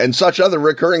Hite. And such other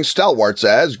recurring stalwarts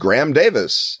as Graham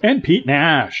Davis. And Pete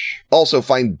Nash. Also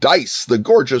find Dice, the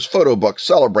gorgeous photo book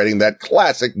celebrating that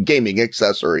classic gaming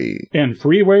accessory. And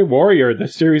Freeway Warrior, the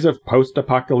series of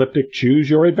post-apocalyptic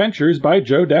choose-your-adventures by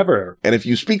Joe Dever. And if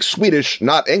you speak Swedish,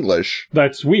 not English...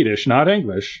 That's Swedish, not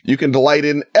English. You can delight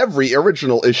in every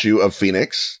original issue of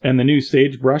Phoenix. And the new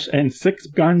Sagebrush and Six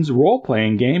Guns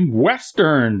role-playing game,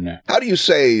 Western. How do you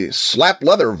say slap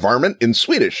leather varmint in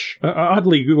Swedish?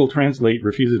 Oddly, Google Translate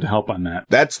refuses to help on that.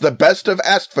 That's the Best of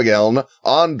Askfageln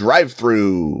on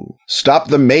Drive-Thru. Stop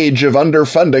the mage of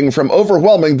underfunding from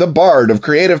overwhelming the bard of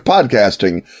creative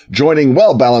podcasting, joining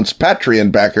well-balanced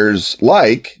Patreon backers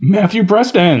like Matthew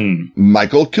Preston,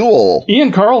 Michael Kuhl,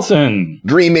 Ian Carlson,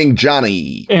 Dreaming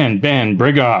Johnny, and Ben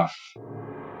Brigoff.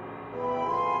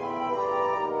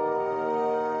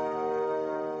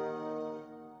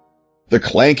 The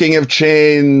clanking of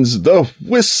chains, the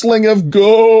whistling of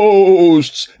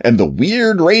ghosts, and the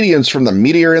weird radiance from the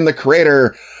meteor in the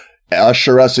crater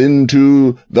usher us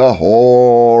into the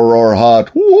horror hut,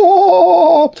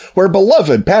 where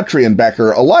beloved Patreon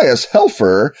backer Elias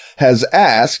Helfer has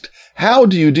asked, how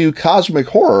do you do cosmic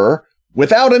horror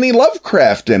without any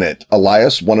Lovecraft in it?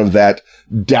 Elias, one of that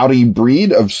dowdy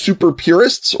breed of super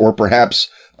purists, or perhaps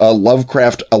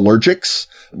Lovecraft allergics,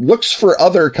 looks for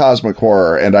other cosmic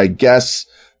horror. And I guess,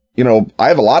 I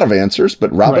have a lot of answers,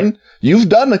 but Robin, right. You've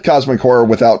done a cosmic horror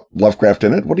without Lovecraft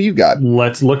in it. What do you got?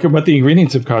 Let's look at what the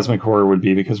ingredients of cosmic horror would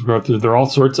be, because there are all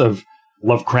sorts of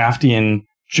Lovecraftian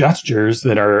gestures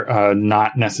that are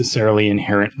not necessarily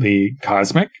inherently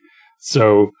cosmic.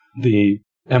 So the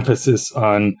emphasis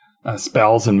on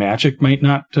spells and magic might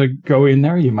not go in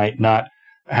there. You might not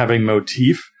have a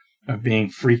motif of being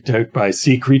freaked out by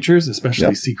sea creatures,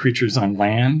 especially sea creatures on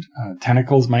land.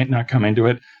 Tentacles might not come into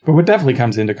it. But what definitely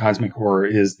comes into cosmic horror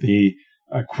is the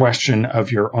question of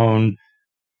your own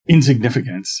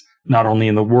insignificance, not only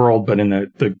in the world, but in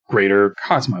the greater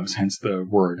cosmos, hence the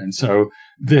word. And so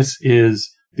this is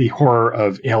the horror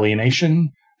of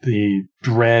alienation, the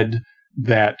dread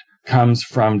that comes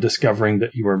from discovering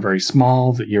that you are very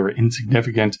small, that you're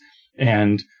insignificant,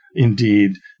 and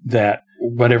indeed that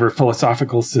whatever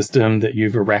philosophical system that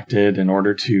you've erected in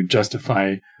order to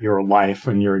justify your life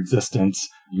and your existence,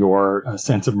 your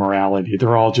sense of morality,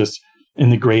 they're all just in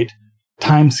the great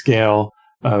time scale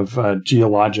of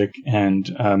geologic and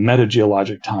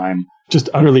metageologic time, just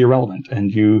utterly irrelevant.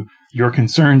 And your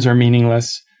concerns are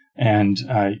meaningless, and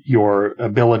your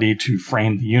ability to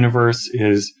frame the universe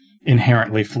is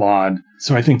inherently flawed.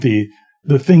 So I think the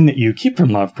thing that you keep from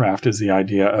Lovecraft is the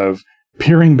idea of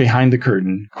peering behind the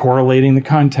curtain, correlating the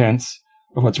contents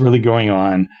of what's really going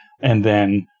on, and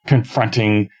then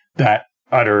confronting that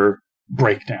utter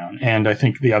breakdown. And I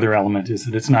think the other element is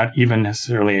that it's not even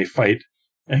necessarily a fight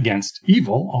against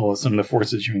evil, although some of the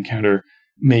forces you encounter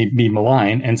may be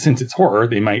malign. And since it's horror,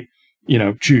 they might,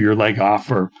 chew your leg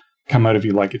off or come out of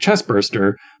you like a chest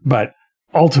burster. But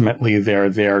ultimately, they're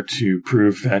there to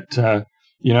prove that,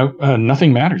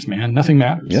 nothing matters, man. Nothing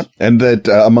matters. Yep. And that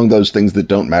among those things that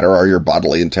don't matter are your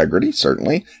bodily integrity,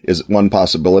 certainly, is one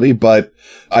possibility. But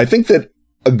I think that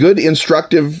a good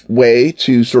instructive way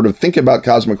to sort of think about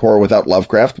cosmic horror without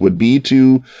Lovecraft would be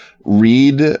to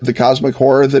read the cosmic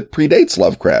horror that predates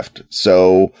Lovecraft.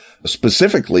 So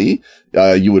specifically,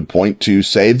 you would point to,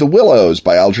 say, The Willows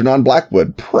by Algernon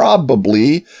Blackwood,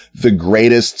 probably the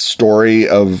greatest story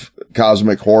of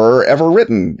cosmic horror ever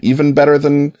written, even better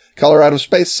than Color Out of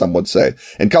Space, some would say.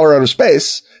 And Color Out of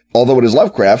Space, although it is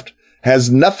Lovecraft, has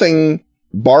nothing,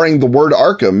 barring the word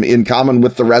Arkham, in common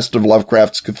with the rest of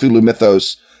Lovecraft's Cthulhu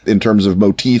mythos in terms of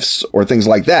motifs or things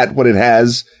like that. What it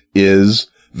has is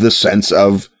the sense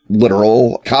of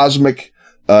literal cosmic,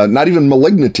 not even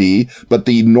malignity, but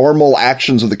the normal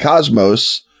actions of the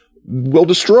cosmos will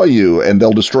destroy you, and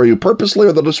they'll destroy you purposely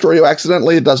or they'll destroy you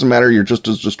accidentally. It doesn't matter. You're just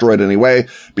as destroyed anyway,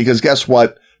 because guess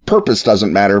what? Purpose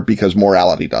doesn't matter because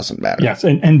morality doesn't matter. Yes,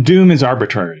 and doom is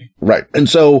arbitrary. Right. And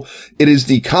so it is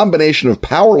the combination of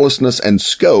powerlessness and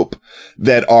scope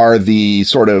that are the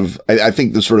sort of, I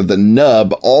think the sort of the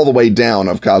nub all the way down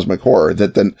of cosmic horror,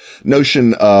 that the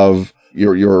notion of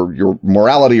your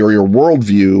morality or your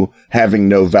worldview having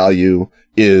no value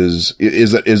is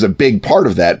a big part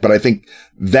of that. But I think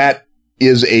that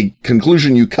is a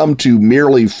conclusion you come to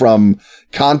merely from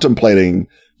contemplating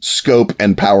scope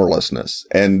and powerlessness.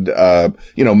 And,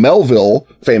 Melville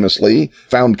famously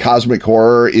found cosmic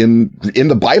horror in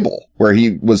the Bible, where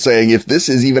he was saying, if this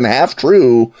is even half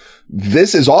true,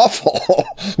 this is awful.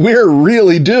 We're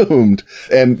really doomed.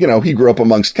 And, he grew up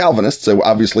amongst Calvinists, so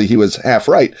obviously he was half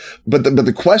right. But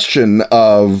the question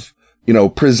of,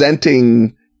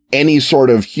 presenting any sort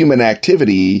of human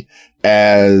activity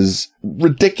as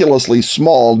ridiculously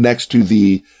small next to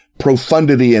the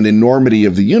profundity and enormity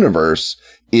of the universe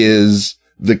is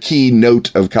the key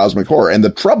note of cosmic horror. And the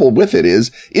trouble with it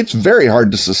is it's very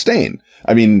hard to sustain.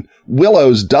 I mean,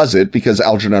 Willows does it because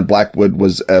Algernon Blackwood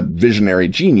was a visionary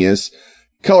genius.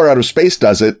 Color Out of Space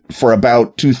does it for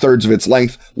about 2/3 of its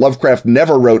length. Lovecraft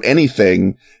never wrote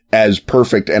anything as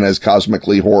perfect and as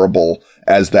cosmically horrible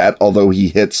as that, although he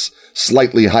hits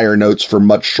slightly higher notes for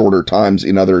much shorter times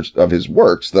in others of his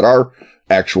works that are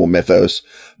actual mythos.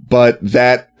 But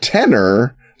that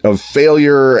tenor of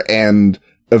failure and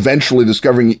eventually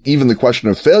discovering even the question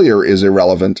of failure is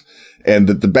irrelevant, and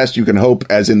that the best you can hope,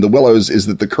 as in the Willows, is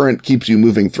that the current keeps you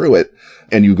moving through it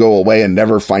and you go away and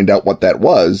never find out what that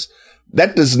was.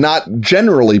 That does not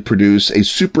generally produce a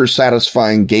super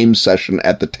satisfying game session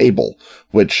at the table,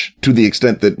 which, to the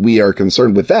extent that we are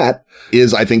concerned with that,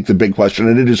 is, I think, the big question.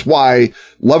 And it is why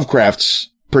Lovecraft's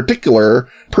particular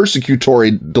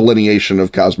persecutory delineation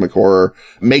of cosmic horror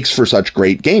makes for such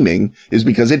great gaming, is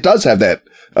because it does have that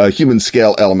human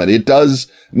scale element. It does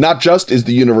not just is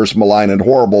the universe malign and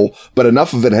horrible, but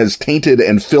enough of it has tainted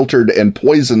and filtered and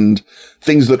poisoned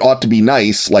things that ought to be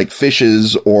nice, like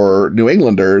fishes or New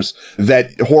Englanders,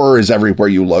 that horror is everywhere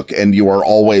you look and you are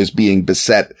always being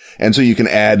beset. And so you can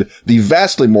add the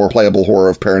vastly more playable horror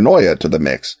of paranoia to the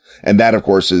mix. And that, of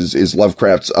course, is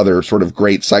Lovecraft's other sort of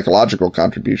great psychological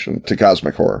contribution to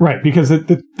cosmic horror. Right, because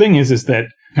the thing is that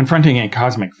confronting a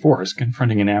cosmic force,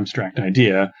 confronting an abstract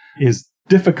idea, is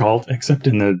difficult, except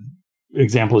in the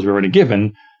examples we've already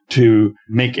given, to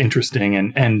make interesting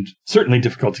and certainly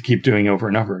difficult to keep doing over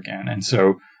and over again. And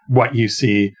so what you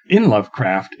see in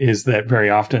Lovecraft is that very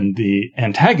often the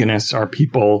antagonists are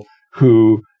people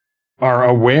who are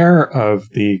aware of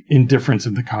the indifference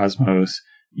of the cosmos,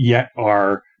 yet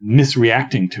are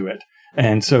misreacting to it.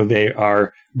 And so they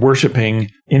are worshiping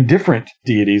indifferent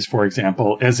deities, for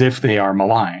example, as if they are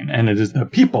malign. And it is the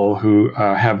people who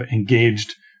have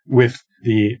engaged with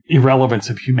the irrelevance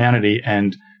of humanity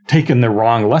and taken the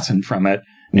wrong lesson from it,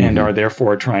 and are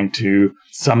therefore trying to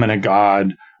summon a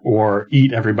god or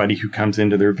eat everybody who comes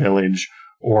into their village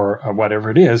or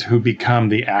whatever it is, who become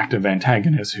the active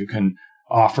antagonists who can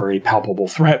offer a palpable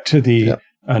threat to the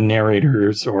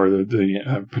narrators or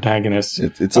the protagonists.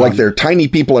 It's like they're tiny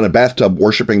people in a bathtub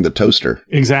worshiping the toaster.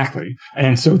 Exactly.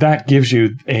 And so that gives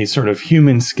you a sort of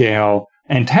human scale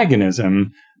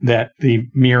antagonism that the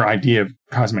mere idea of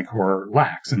cosmic horror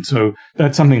lacks. And so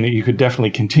that's something that you could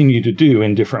definitely continue to do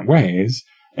in different ways.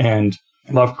 And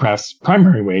Lovecraft's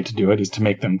primary way to do it is to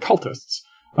make them cultists.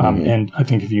 And I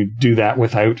think if you do that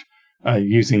without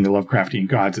using the Lovecraftian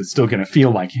gods, it's still going to feel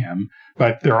like him.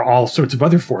 But there are all sorts of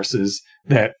other forces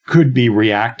that could be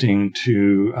reacting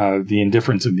to the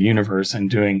indifference of the universe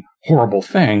and doing horrible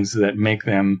things that make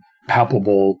them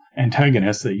palpable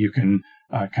antagonists that you can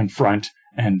confront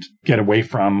and get away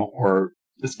from or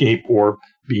escape or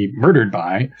be murdered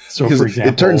by. So, for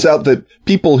example, it turns out that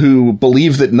people who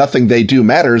believe that nothing they do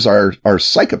matters are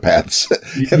psychopaths.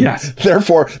 Yes.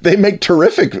 Therefore, they make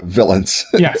terrific villains.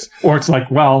 Yes. Or it's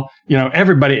like, well,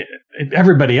 everybody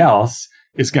else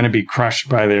is going to be crushed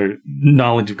by their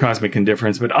knowledge of cosmic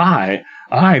indifference, but I,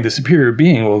 the superior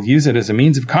being, will use it as a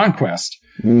means of conquest.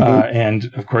 And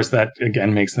of course, that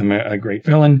again makes them a great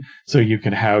villain. So you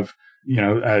could have,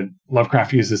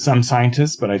 Lovecraft uses some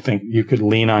scientists, but I think you could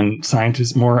lean on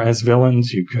scientists more as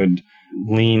villains. You could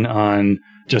lean on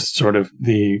just sort of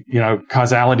the,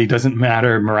 causality doesn't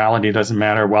matter, morality doesn't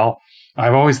matter. Well,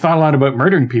 I've always thought a lot about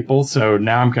murdering people, so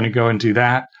now I'm going to go and do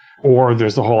that. Or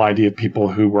there's the whole idea of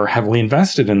people who were heavily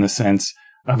invested in the sense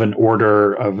of an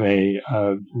order, of a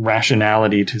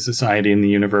rationality to society and the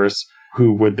universe,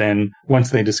 who would then, once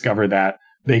they discover that,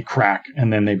 they crack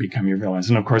and then they become your villains.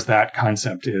 And of course, that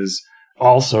concept is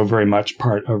also very much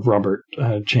part of Robert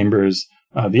Chambers'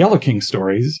 The Yellow King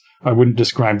stories. I wouldn't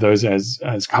describe those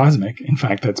as cosmic. In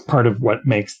fact, that's part of what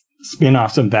makes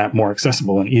spin-offs of that more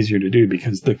accessible and easier to do,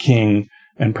 because the king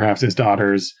and perhaps his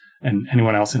daughters and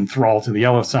anyone else in thrall to the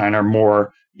yellow sign are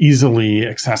more easily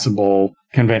accessible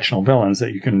conventional villains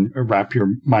that you can wrap your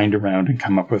mind around and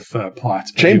come up with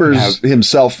plots. Chambers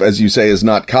himself, as you say, is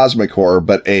not cosmic horror,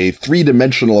 but a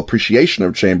three-dimensional appreciation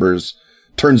of Chambers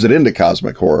turns it into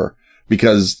cosmic horror,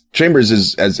 because Chambers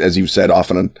is, as you've said,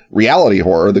 often a reality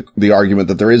horror, the argument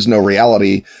that there is no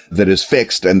reality that is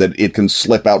fixed and that it can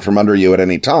slip out from under you at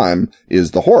any time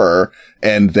is the horror.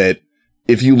 And that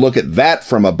if you look at that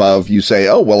from above, you say,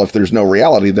 oh, well, if there's no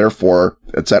reality, therefore,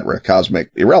 etc., cosmic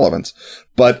irrelevance.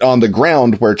 But on the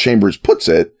ground where Chambers puts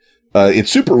it,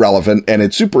 it's super relevant and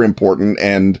it's super important.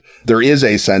 And there is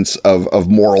a sense of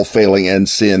moral failing and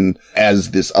sin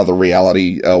as this other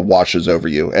reality, washes over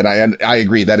you. And I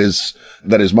agree that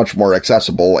is much more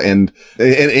accessible. And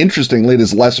interestingly, it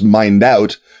is less mined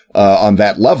out, on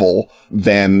that level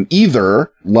than either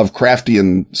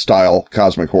Lovecraftian style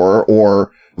cosmic horror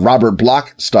or Robert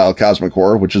Bloch style cosmic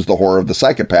horror, which is the horror of the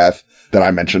psychopath that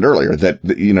I mentioned earlier, that,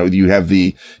 you know, you have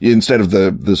instead of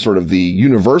the sort of the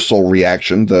universal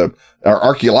reaction, our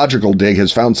archaeological dig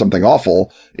has found something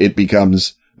awful. It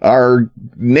becomes our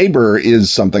neighbor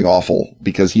is something awful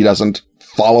because he doesn't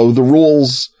follow the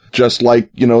rules, just like,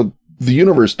 you know, the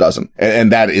universe doesn't.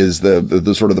 And that is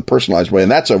the sort of the personalized way.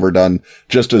 And that's overdone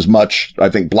just as much. I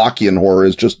think Blochian horror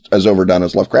is just as overdone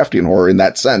as Lovecraftian horror in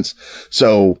that sense.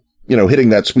 So, you know, hitting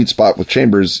that sweet spot with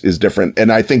Chambers is different.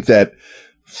 And I think that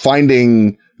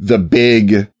finding the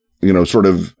big, you know, sort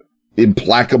of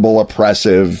implacable,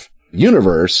 oppressive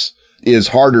universe is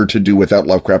harder to do without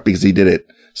Lovecraft because he did it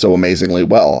so amazingly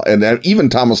well. And even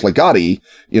Thomas Ligotti,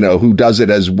 you know, who does it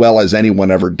as well as anyone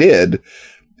ever did,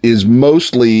 is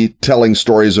mostly telling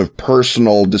stories of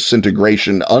personal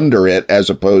disintegration under it, as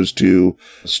opposed to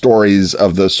stories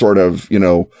of the sort of, you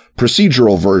know,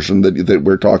 procedural version that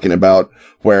we're talking about,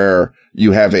 where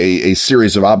you have a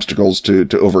series of obstacles to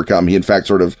overcome. He, in fact,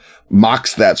 sort of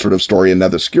mocks that sort of story in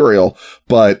Netherscurial,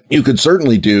 but you could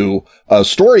certainly do a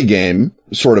story game,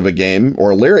 sort of a game,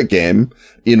 or a lyric game,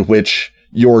 in which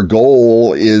your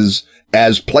goal is,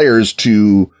 as players,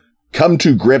 to come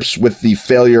to grips with the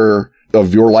failure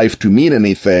of your life to mean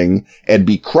anything and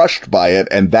be crushed by it.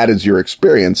 And that is your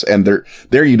experience. And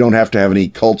there you don't have to have any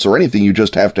cults or anything. You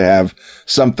just have to have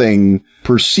something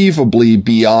perceivably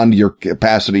beyond your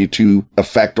capacity to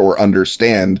affect or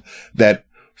understand that,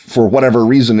 for whatever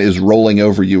reason, is rolling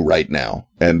over you right now.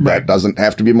 And that doesn't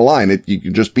have to be malign. You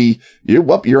can just be,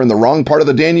 you're in the wrong part of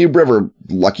the Danube River,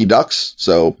 lucky ducks.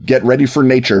 So get ready for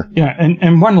nature. Yeah.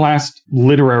 And one last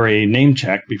literary name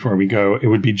check before we go, it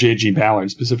would be J.G.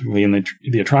 Ballard, specifically in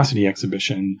the Atrocity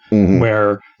exhibition,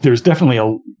 where there's definitely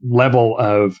a level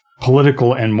of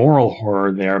political and moral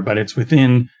horror there, but it's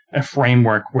within a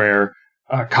framework where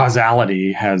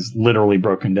causality has literally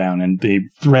broken down, and the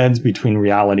threads between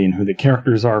reality and who the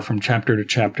characters are from chapter to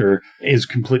chapter is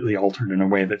completely altered in a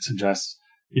way that suggests,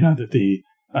 you know, that the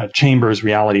Chambers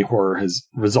reality horror has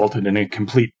resulted in a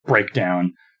complete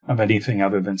breakdown of anything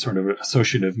other than sort of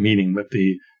associative meaning, but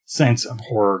the sense of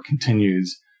horror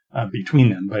continues between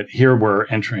them. But here we're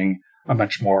entering a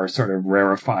much more sort of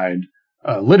rarefied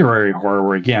literary horror,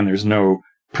 where again, there's no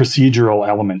procedural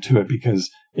element to it, because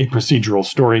a procedural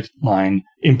storyline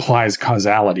implies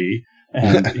causality.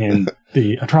 And in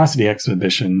the Atrocity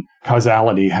exhibition,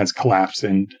 causality has collapsed,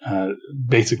 and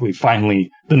basically, finally,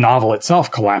 the novel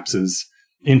itself collapses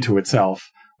into itself,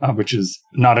 which is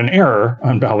not an error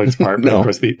on Ballard's part, but of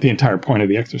course the entire point of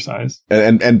the exercise.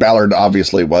 And Ballard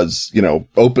obviously was, you know,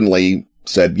 openly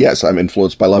said, yes, I'm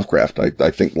influenced by Lovecraft.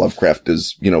 I think Lovecraft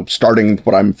is, you know, starting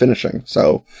what I'm finishing.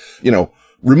 So, you know,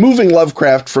 removing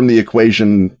Lovecraft from the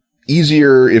equation,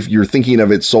 easier if you're thinking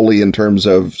of it solely in terms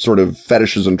of sort of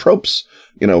fetishes and tropes.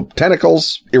 You know,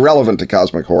 tentacles, irrelevant to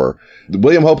cosmic horror.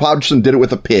 William Hope Hodgson did it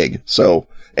with a pig, so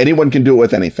anyone can do it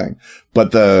with anything.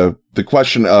 But the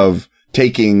question of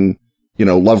taking, you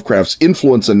know, Lovecraft's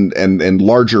influence and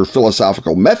larger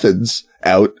philosophical methods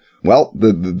out, well,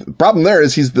 the problem there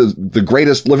is he's the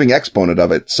greatest living exponent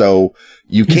of it. So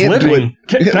you can't do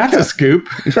it. That's a scoop.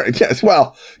 Right. Yes.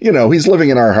 Well, you know, he's living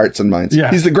in our hearts and minds.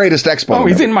 Yeah. He's the greatest exponent. Oh,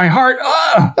 he's in my heart.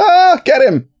 Get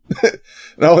him.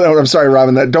 No, I'm sorry,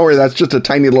 Robin. Don't worry. That's just a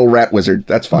tiny little rat wizard.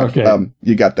 That's fine. Okay.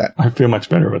 You got that. I feel much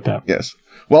better with that. Yes.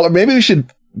 Well, maybe we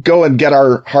should go and get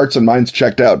our hearts and minds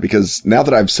checked out, because now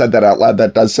that I've said that out loud,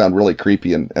 that does sound really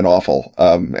creepy and awful.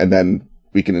 And then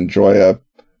we can enjoy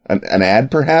an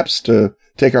ad, perhaps, to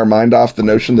take our mind off the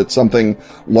notion that something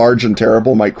large and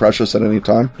terrible might crush us at any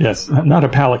time. Yes, not a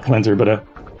palate cleanser, but a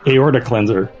aorta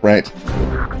cleanser. Right.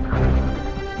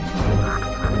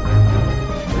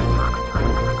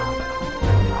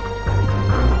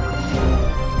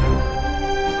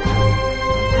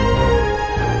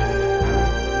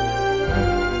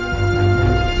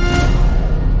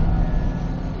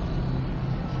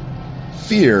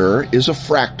 fear is a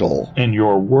fractal. And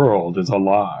your world is a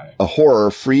lie. A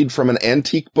horror freed from an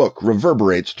antique book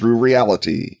reverberates through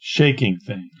reality. Shaking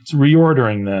things,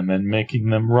 reordering them, and making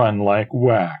them run like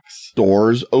wax.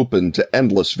 Doors open to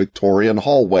endless Victorian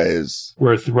hallways.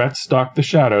 Where threats stalk the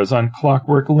shadows on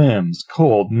clockwork limbs,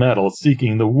 cold metal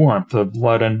seeking the warmth of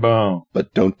blood and bone.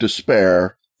 But don't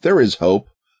despair. There is hope.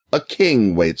 A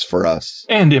king waits for us.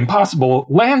 And Impossible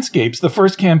Landscapes, the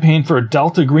first campaign for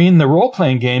Delta Green, the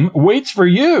role-playing game, waits for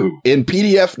you. In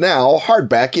PDF now,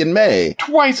 hardback in May.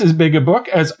 Twice as big a book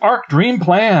as Arc Dream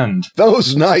planned.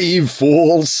 Those naive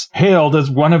fools. Hailed as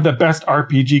one of the best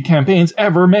RPG campaigns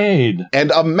ever made.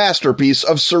 And a masterpiece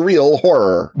of surreal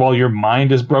horror. While your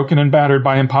mind is broken and battered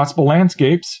by Impossible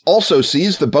Landscapes. Also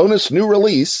sees the bonus new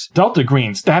release, Delta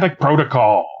Green Static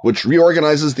Protocol, which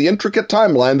reorganizes the intricate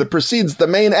timeline that precedes the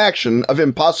main action of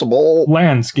Impossible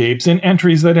Landscapes in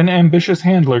entries that an ambitious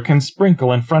handler can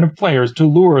sprinkle in front of players to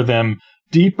lure them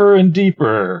deeper and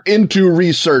deeper into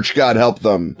research, God help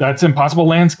them. That's Impossible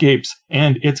Landscapes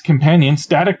and its companion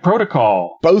Static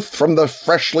Protocol. Both from the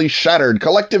freshly shattered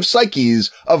collective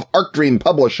psyches of Arc Dream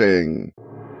Publishing.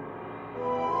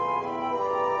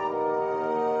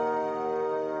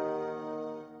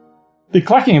 The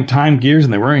clacking of time gears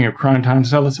and the whirring of chronoton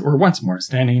tell us we're once more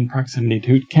standing in proximity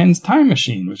to Ken's time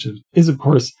machine, which is of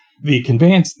course, the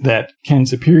conveyance that Ken's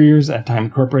superiors at Time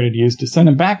Incorporated used to send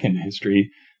him back into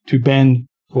history to bend,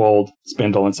 fold,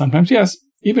 spindle, and sometimes, yes,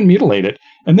 even mutilate it.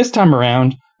 And this time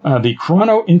around, the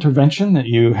chrono intervention that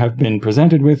you have been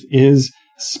presented with is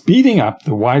speeding up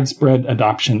the widespread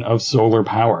adoption of solar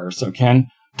power. So, Ken,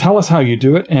 tell us how you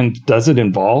do it, and does it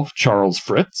involve Charles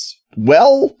Fritz?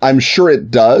 Well, I'm sure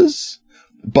it does.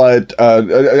 But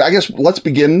I guess let's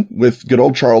begin with good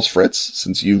old Charles Fritz,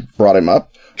 since you brought him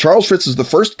up. Charles Fritz is the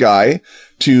first guy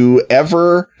to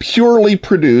ever purely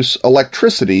produce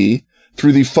electricity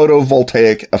through the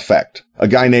photovoltaic effect. A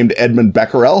guy named Edmund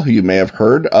Becquerel, who you may have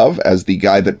heard of as the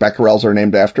guy that Becquerels are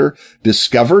named after,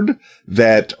 discovered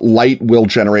that light will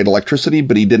generate electricity,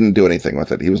 but he didn't do anything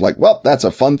with it. He was like, well, that's a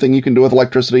fun thing you can do with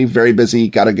electricity. Very busy.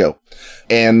 Gotta go.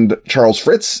 And Charles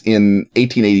Fritz in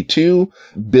 1882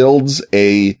 builds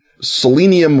a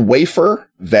selenium wafer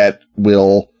that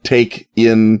will take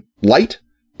in light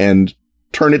and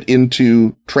turn it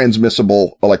into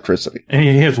transmissible electricity. And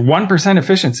he has 1%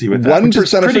 efficiency with that.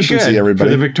 1% efficiency, everybody.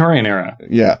 For the Victorian era.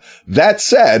 Yeah. That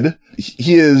said,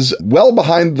 he is well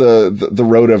behind the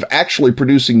road of actually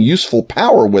producing useful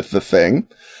power with the thing,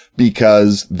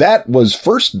 because that was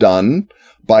first done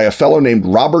by a fellow named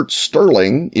Robert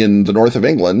Stirling in the north of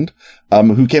England,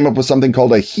 who came up with something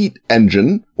called a heat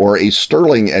engine, or a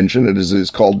Stirling engine, as it is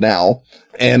called now.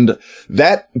 And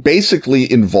that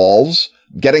basically involves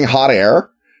getting hot air,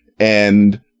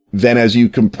 and then as you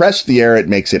compress the air, it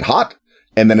makes it hot.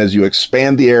 And then as you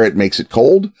expand the air, it makes it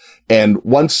cold. And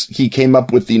once he came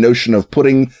up with the notion of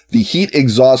putting the heat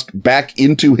exhaust back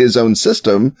into his own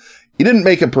system, he didn't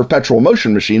make a perpetual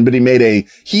motion machine, but he made a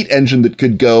heat engine that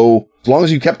could go, as long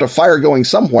as you kept a fire going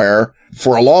somewhere,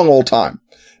 for a long old time.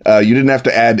 You didn't have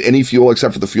to add any fuel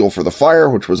except for the fuel for the fire,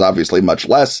 which was obviously much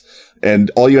less.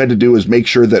 And all you had to do was make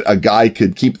sure that a guy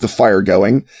could keep the fire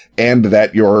going and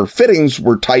that your fittings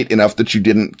were tight enough that you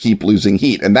didn't keep losing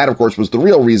heat. And that, of course, was the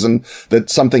real reason that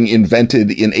something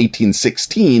invented in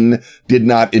 1816 did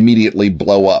not immediately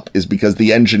blow up, is because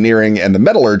the engineering and the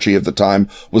metallurgy of the time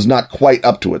was not quite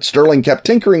up to it. Stirling kept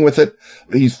tinkering with it.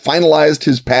 He finalized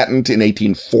his patent in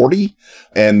 1840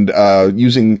 and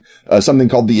using something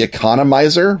called the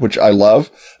economizer, which I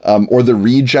love, or the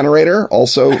regenerator,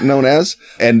 also known as.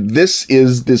 And this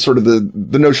is this sort of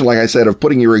the notion, like I said, of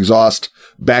putting your exhaust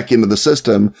back into the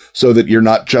system so that you're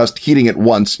not just heating it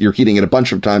once, you're heating it a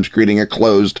bunch of times, creating a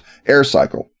closed air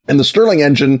cycle. And the Stirling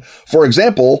engine, for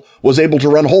example, was able to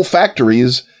run whole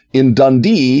factories in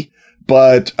Dundee,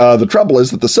 but the trouble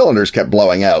is that the cylinders kept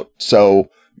blowing out. So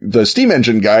the steam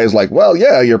engine guy is like, well,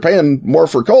 yeah, you're paying more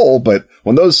for coal, but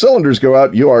when those cylinders go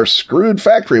out, you are screwed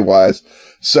factory-wise.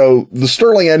 So the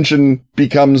Stirling engine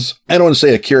becomes, I don't want to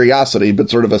say a curiosity,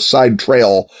 but sort of a side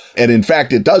trail. And in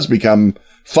fact, it does become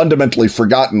fundamentally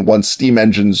forgotten once steam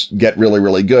engines get really,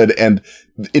 really good. And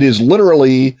it is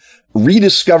literally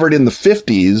rediscovered in the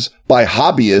 50s by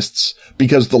hobbyists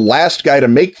because the last guy to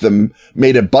make them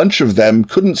made a bunch of them,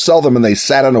 couldn't sell them, and they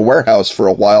sat in a warehouse for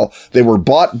a while. They were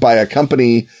bought by a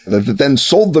company that then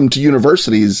sold them to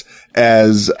universities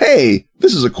as, hey,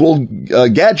 this is a cool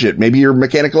gadget. Maybe your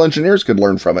mechanical engineers could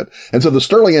learn from it. And so the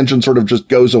Stirling engine sort of just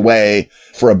goes away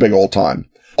for a big old time.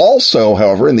 Also,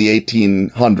 however, in the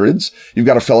 1800s, you've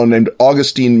got a fellow named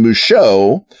Augustin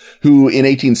Mouchot, who in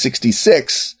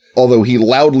 1866 although he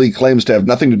loudly claims to have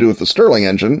nothing to do with the Stirling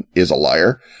engine, is a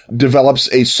liar,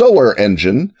 develops a solar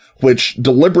engine, which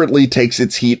deliberately takes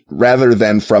its heat rather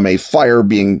than from a fire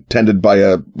being tended by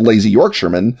a lazy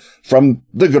Yorkshireman, from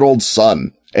the good old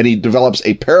sun. And he develops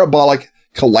a parabolic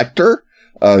collector.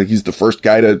 He's the first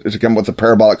guy to come with a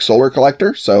parabolic solar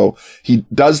collector. So he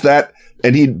does that,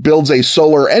 and he builds a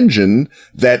solar engine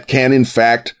that can, in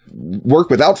fact, work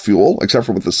without fuel, except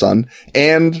for with the sun,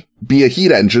 and be a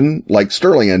heat engine like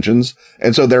Stirling engines,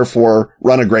 and so therefore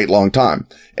run a great long time.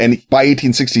 And by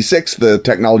 1866, the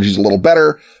technology is a little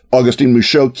better. Augustin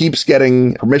Mouchot keeps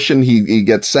getting permission. He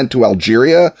gets sent to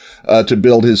Algeria to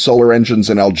build his solar engines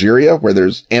in Algeria, where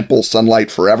there's ample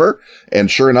sunlight forever.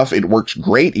 And sure enough, it works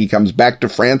great. He comes back to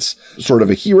France, sort of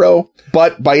a hero.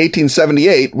 But by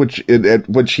 1878, at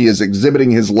which he is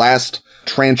exhibiting his last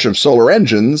tranche of solar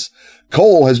engines,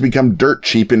 coal has become dirt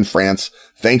cheap in France,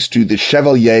 thanks to the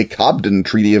Chevalier-Cobden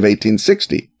Treaty of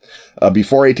 1860.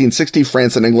 Before 1860,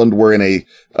 France and England were in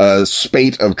a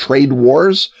spate of trade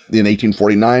wars. In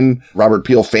 1849, Robert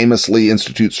Peel famously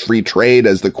institutes free trade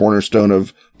as the cornerstone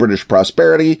of British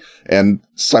prosperity, and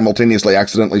simultaneously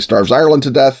accidentally starves Ireland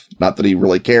to death. Not that he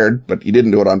really cared, but he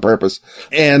didn't do it on purpose.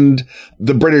 And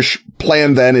the British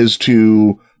plan then is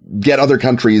to get other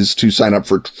countries to sign up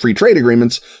for free trade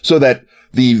agreements so that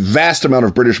the vast amount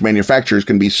of British manufacturers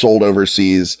can be sold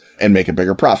overseas and make a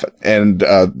bigger profit. And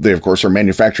they, of course, are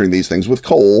manufacturing these things with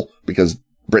coal because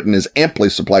Britain is amply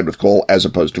supplied with coal as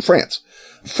opposed to France.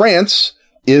 France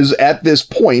is at this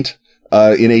point in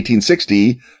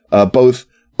 1860 both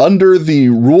under the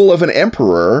rule of an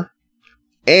emperor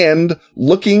and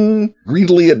looking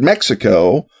greedily at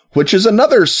Mexico, which is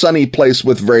another sunny place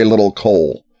with very little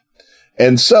coal.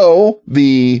 And so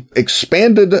the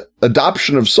expanded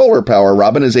adoption of solar power,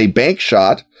 Robin, is a bank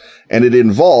shot, and it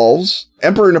involves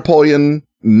Emperor Napoleon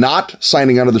not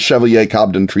signing under the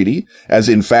Chevalier-Cobden Treaty, as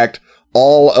in fact,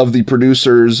 all of the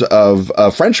producers of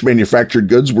French manufactured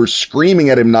goods were screaming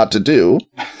at him not to do.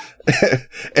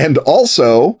 And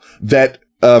also that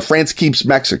France keeps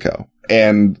Mexico.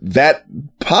 And that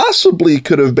possibly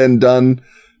could have been done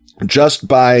just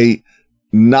by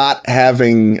not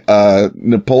having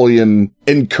Napoleon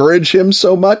encourage him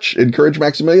so much, encourage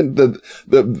Maximilian.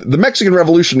 The Mexican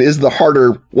Revolution is the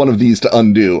harder one of these to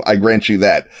undo, I grant you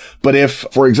that. But if,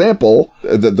 for example,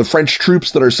 the French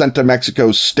troops that are sent to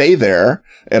Mexico stay there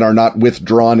and are not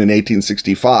withdrawn in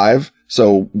 1865,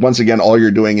 so once again, all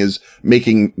you're doing is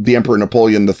making the Emperor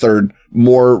Napoleon III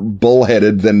more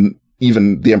bullheaded than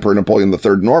even the Emperor Napoleon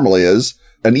III normally is,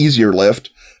 an easier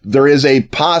lift. There is a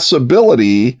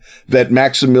possibility that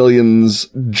Maximilian's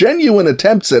genuine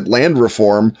attempts at land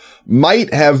reform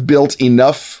might have built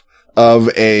enough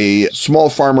of a small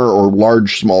farmer or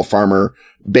large small farmer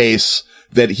base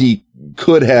that he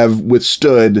could have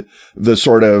withstood the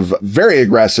sort of very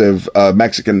aggressive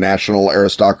Mexican national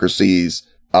aristocracy's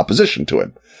opposition to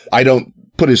him. I don't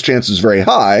put his chances very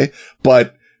high,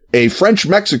 but a French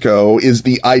Mexico is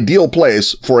the ideal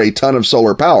place for a ton of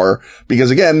solar power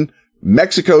because, again,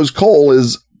 Mexico's coal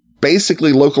is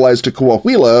basically localized to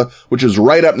Coahuila, which is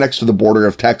right up next to the border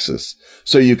of Texas.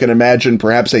 So you can imagine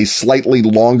perhaps a slightly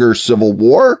longer civil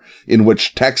war in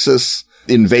which Texas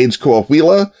invades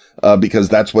Coahuila, because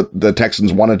that's what the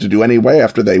Texans wanted to do anyway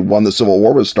after they won the Civil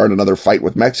War, was start another fight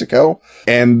with Mexico.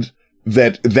 And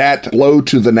that blow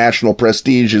to the national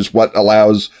prestige is what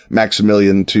allows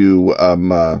Maximilian to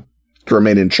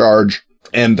remain in charge.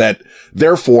 And that,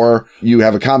 therefore, you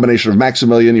have a combination of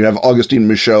Maximilian, you have Augustin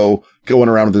Mouchot going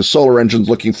around with his solar engines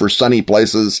looking for sunny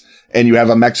places, and you have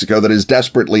a Mexico that is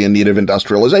desperately in need of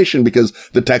industrialization because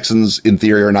the Texans, in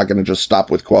theory, are not going to just stop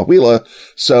with Coahuila.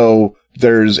 So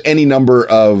there's any number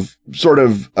of sort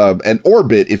of an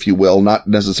orbit, if you will, not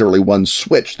necessarily one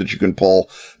switch that you can pull,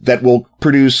 that will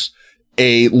produce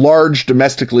a large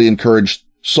domestically encouraged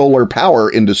solar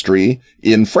power industry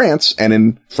in France and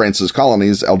in France's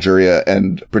colonies, Algeria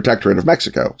and Protectorate of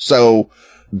Mexico. So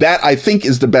that, I think,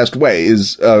 is the best way,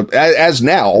 is, as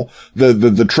now,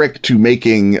 the trick to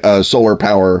making, solar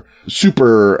power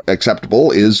super acceptable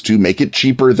is to make it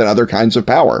cheaper than other kinds of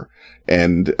power.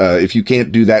 And, if you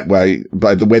can't do that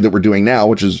by the way that we're doing now,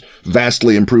 which is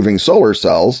vastly improving solar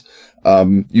cells,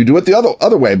 you do it the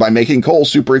other way by making coal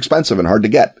super expensive and hard to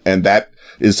get. And that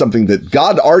is something that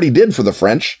God already did for the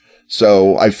French.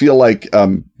 So I feel like,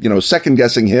 second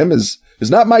guessing him is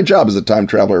not my job as a time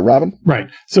traveler, Robin. Right.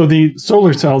 So the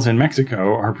solar cells in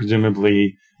Mexico are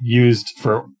presumably used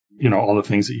for, all the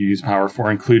things that you use power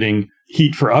for, including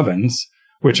heat for ovens,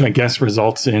 which I guess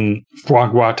results in foie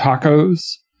gras tacos.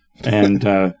 And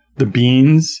the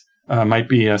beans might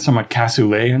be somewhat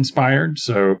cassoulet inspired.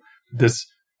 So this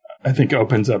I think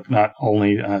opens up not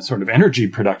only sort of energy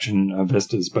production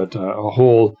vistas, but a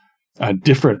whole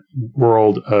different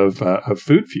world of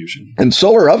food fusion. And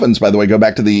solar ovens, by the way, go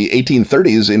back to the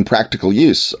 1830s in practical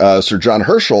use. Sir John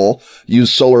Herschel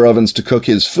used solar ovens to cook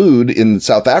his food in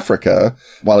South Africa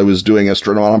while he was doing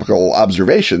astronomical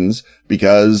observations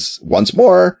because, once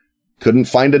more, couldn't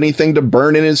find anything to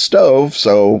burn in his stove.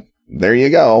 So there you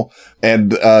go.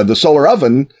 And the solar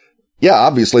oven, yeah,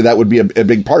 obviously that would be a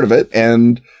big part of it.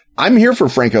 And I'm here for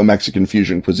Franco-Mexican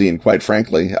fusion cuisine, quite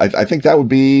frankly. I think that would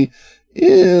be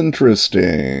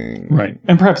interesting. Right.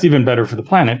 And perhaps even better for the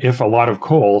planet if a lot of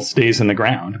coal stays in the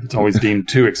ground. It's always deemed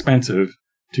too expensive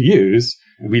to use.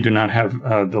 We do not have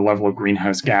the level of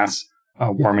greenhouse gas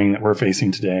warming that we're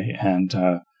facing today, and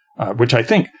which I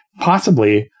think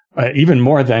possibly even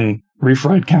more than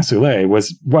refried cassoulet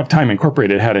was what Time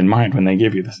Incorporated had in mind when they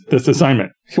gave you this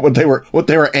assignment. What they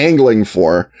were angling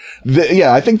for.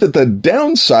 I think that the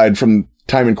downside from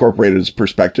Time Incorporated's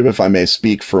perspective, if I may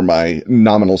speak for my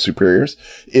nominal superiors,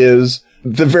 is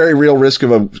the very real risk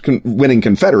of a winning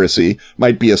Confederacy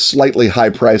might be a slightly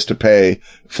high price to pay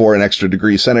for an extra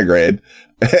degree centigrade.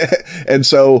 And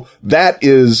so that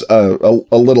is a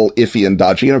little iffy and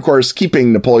dodgy. And of course,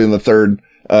 keeping Napoleon III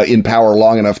in power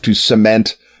long enough to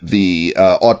cement the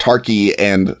autarky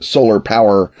and solar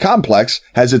power complex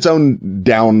has its own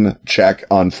down check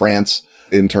on France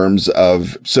in terms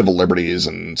of civil liberties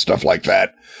and stuff like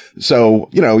that. So,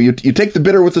 you take the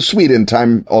bitter with the sweet in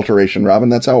time alteration, Robin.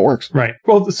 That's how it works. Right.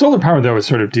 Well, the solar power, though, is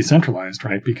sort of decentralized,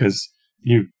 right? Because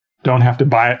you don't have to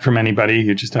buy it from anybody.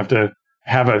 You just have to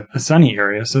have a sunny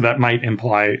area. So that might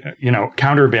imply,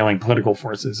 countervailing political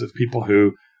forces of people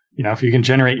who, if you can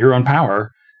generate your own power,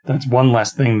 that's one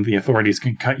less thing the authorities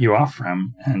can cut you off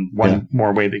from, and one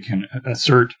more way they can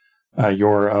assert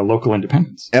your local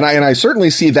independence. And I certainly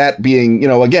see that being,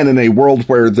 again, in a world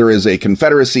where there is a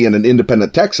Confederacy and an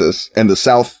independent Texas, and the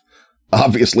South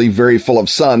obviously very full of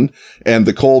sun, and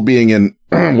the coal being in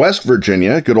West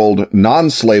Virginia, good old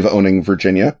non-slave owning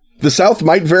Virginia. The South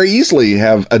might very easily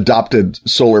have adopted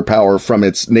solar power from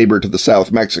its neighbor to the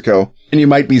south, Mexico. And you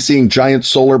might be seeing giant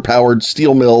solar powered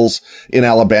steel mills in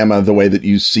Alabama the way that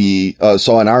you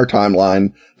saw in our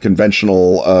timeline,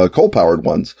 conventional coal powered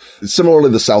ones. Similarly,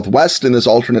 the Southwest in this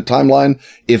alternate timeline,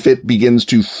 if it begins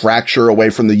to fracture away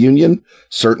from the Union,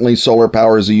 certainly solar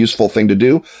power is a useful thing to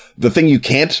do. The thing you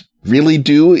can't really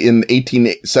do in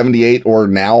 1878 or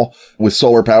now with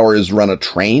solar power is run a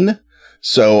train.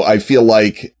 So I feel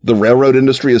like the railroad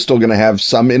industry is still going to have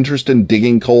some interest in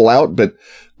digging coal out. But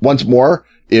once more,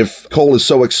 if coal is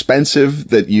so expensive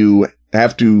that you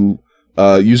have to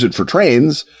use it for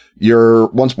trains, you're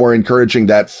once more encouraging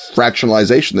that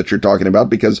fractionalization that you're talking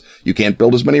about, because you can't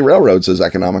build as many railroads as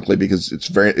economically because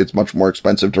it's much more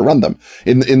expensive to run them.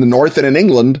 In the North and in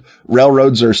England,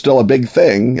 railroads are still a big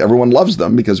thing. Everyone loves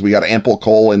them because we got ample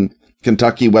coal in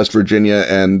Kentucky, West Virginia,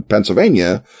 and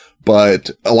Pennsylvania. But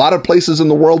a lot of places in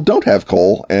the world don't have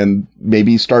coal, and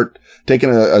maybe start taking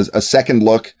a second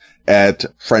look at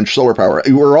French solar power.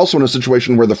 We're also in a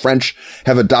situation where the French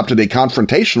have adopted a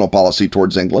confrontational policy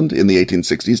towards England in the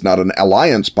 1860s, not an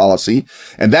alliance policy.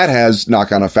 And that has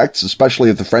knock-on effects, especially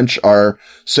if the French are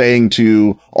saying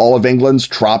to all of England's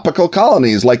tropical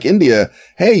colonies like India,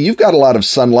 hey, you've got a lot of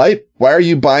sunlight. Why are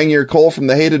you buying your coal from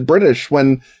the hated British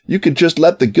when you could just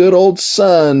let the good old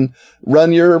sun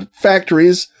run your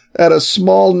factories at a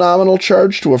small nominal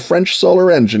charge to a French solar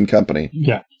engine company?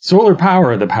 Yeah. Solar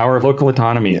power, the power of local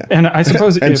autonomy. Yeah. And I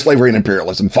suppose... and slavery and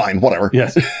imperialism. Fine, whatever.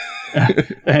 Yes.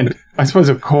 And I suppose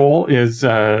if coal is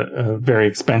very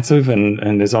expensive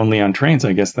and is only on trains,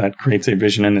 I guess that creates a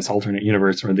vision in this alternate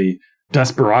universe where the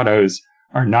desperados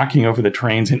are knocking over the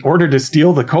trains in order to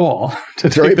steal the coal to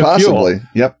take very the possibly fuel.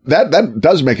 Yep, that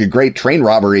does make a great train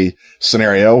robbery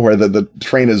scenario where the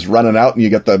train is running out and you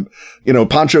get the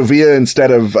Pancho Villa,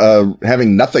 instead of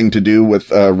having nothing to do with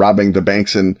robbing the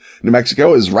banks in New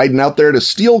Mexico, is riding out there to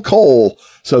steal coal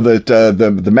so that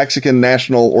the Mexican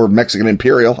national, or Mexican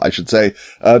imperial, I should say,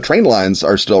 train lines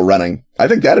are still running. I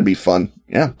think that'd be fun.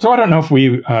 Yeah. So I don't know if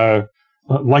we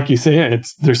like you say,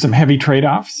 there's some heavy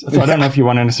trade-offs. So I don't know if you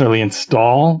want to necessarily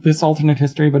install this alternate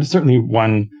history, but it's certainly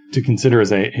one to consider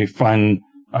as a fun,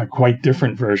 quite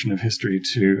different version of history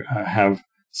to have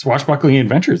swashbuckling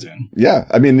adventures in. Yeah.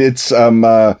 I mean, it's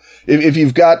if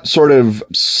you've got sort of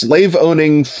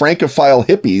slave-owning Francophile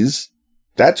hippies,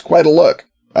 that's quite a look.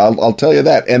 I'll tell you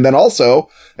that. And then also,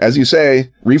 as you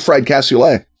say, refried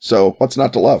cassoulet. So what's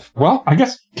not to love? Well, I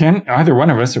guess, Ken, either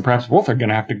one of us, or perhaps both, are going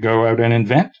to have to go out and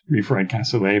invent refried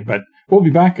cassoulet, but we'll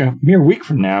be back a mere week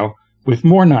from now with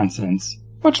more nonsense,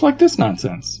 much like this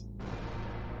nonsense.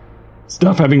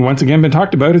 Stuff having once again been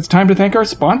talked about, it's time to thank our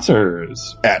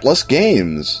sponsors. Atlas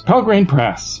Games, Pelgrane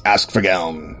Press, Ask for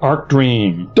Gelm, Arc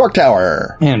Dream, Dork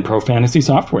Tower, and Pro Fantasy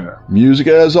Software. Music,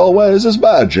 as always, is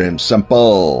by James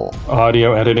Semple.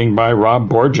 Audio editing by Rob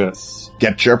Borges.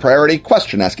 Get your priority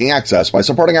question-asking access by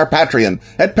supporting our Patreon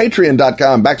at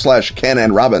patreon.com/Ken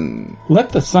and Robin. Let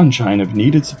the sunshine of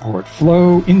needed support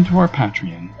flow into our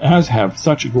Patreon, as have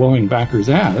such glowing backers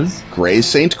as Gray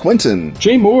St. Quentin,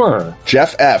 Jay Moore,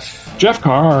 Jeff F., Jeff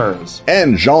Cars,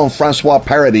 and Jean-Francois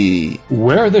Parody.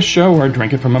 Wear the show or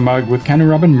drink it from a mug with Ken and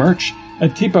Robin merch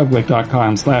at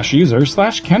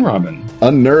tpublic.com/user/KenRobin.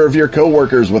 Unnerve your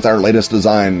coworkers with our latest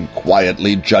design,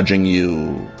 quietly judging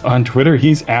you. On Twitter,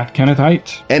 he's at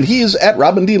KennethHite. And he's at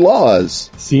Robin D. Laws.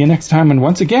 See you next time, and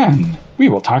once again, we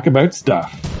will talk about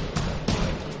stuff.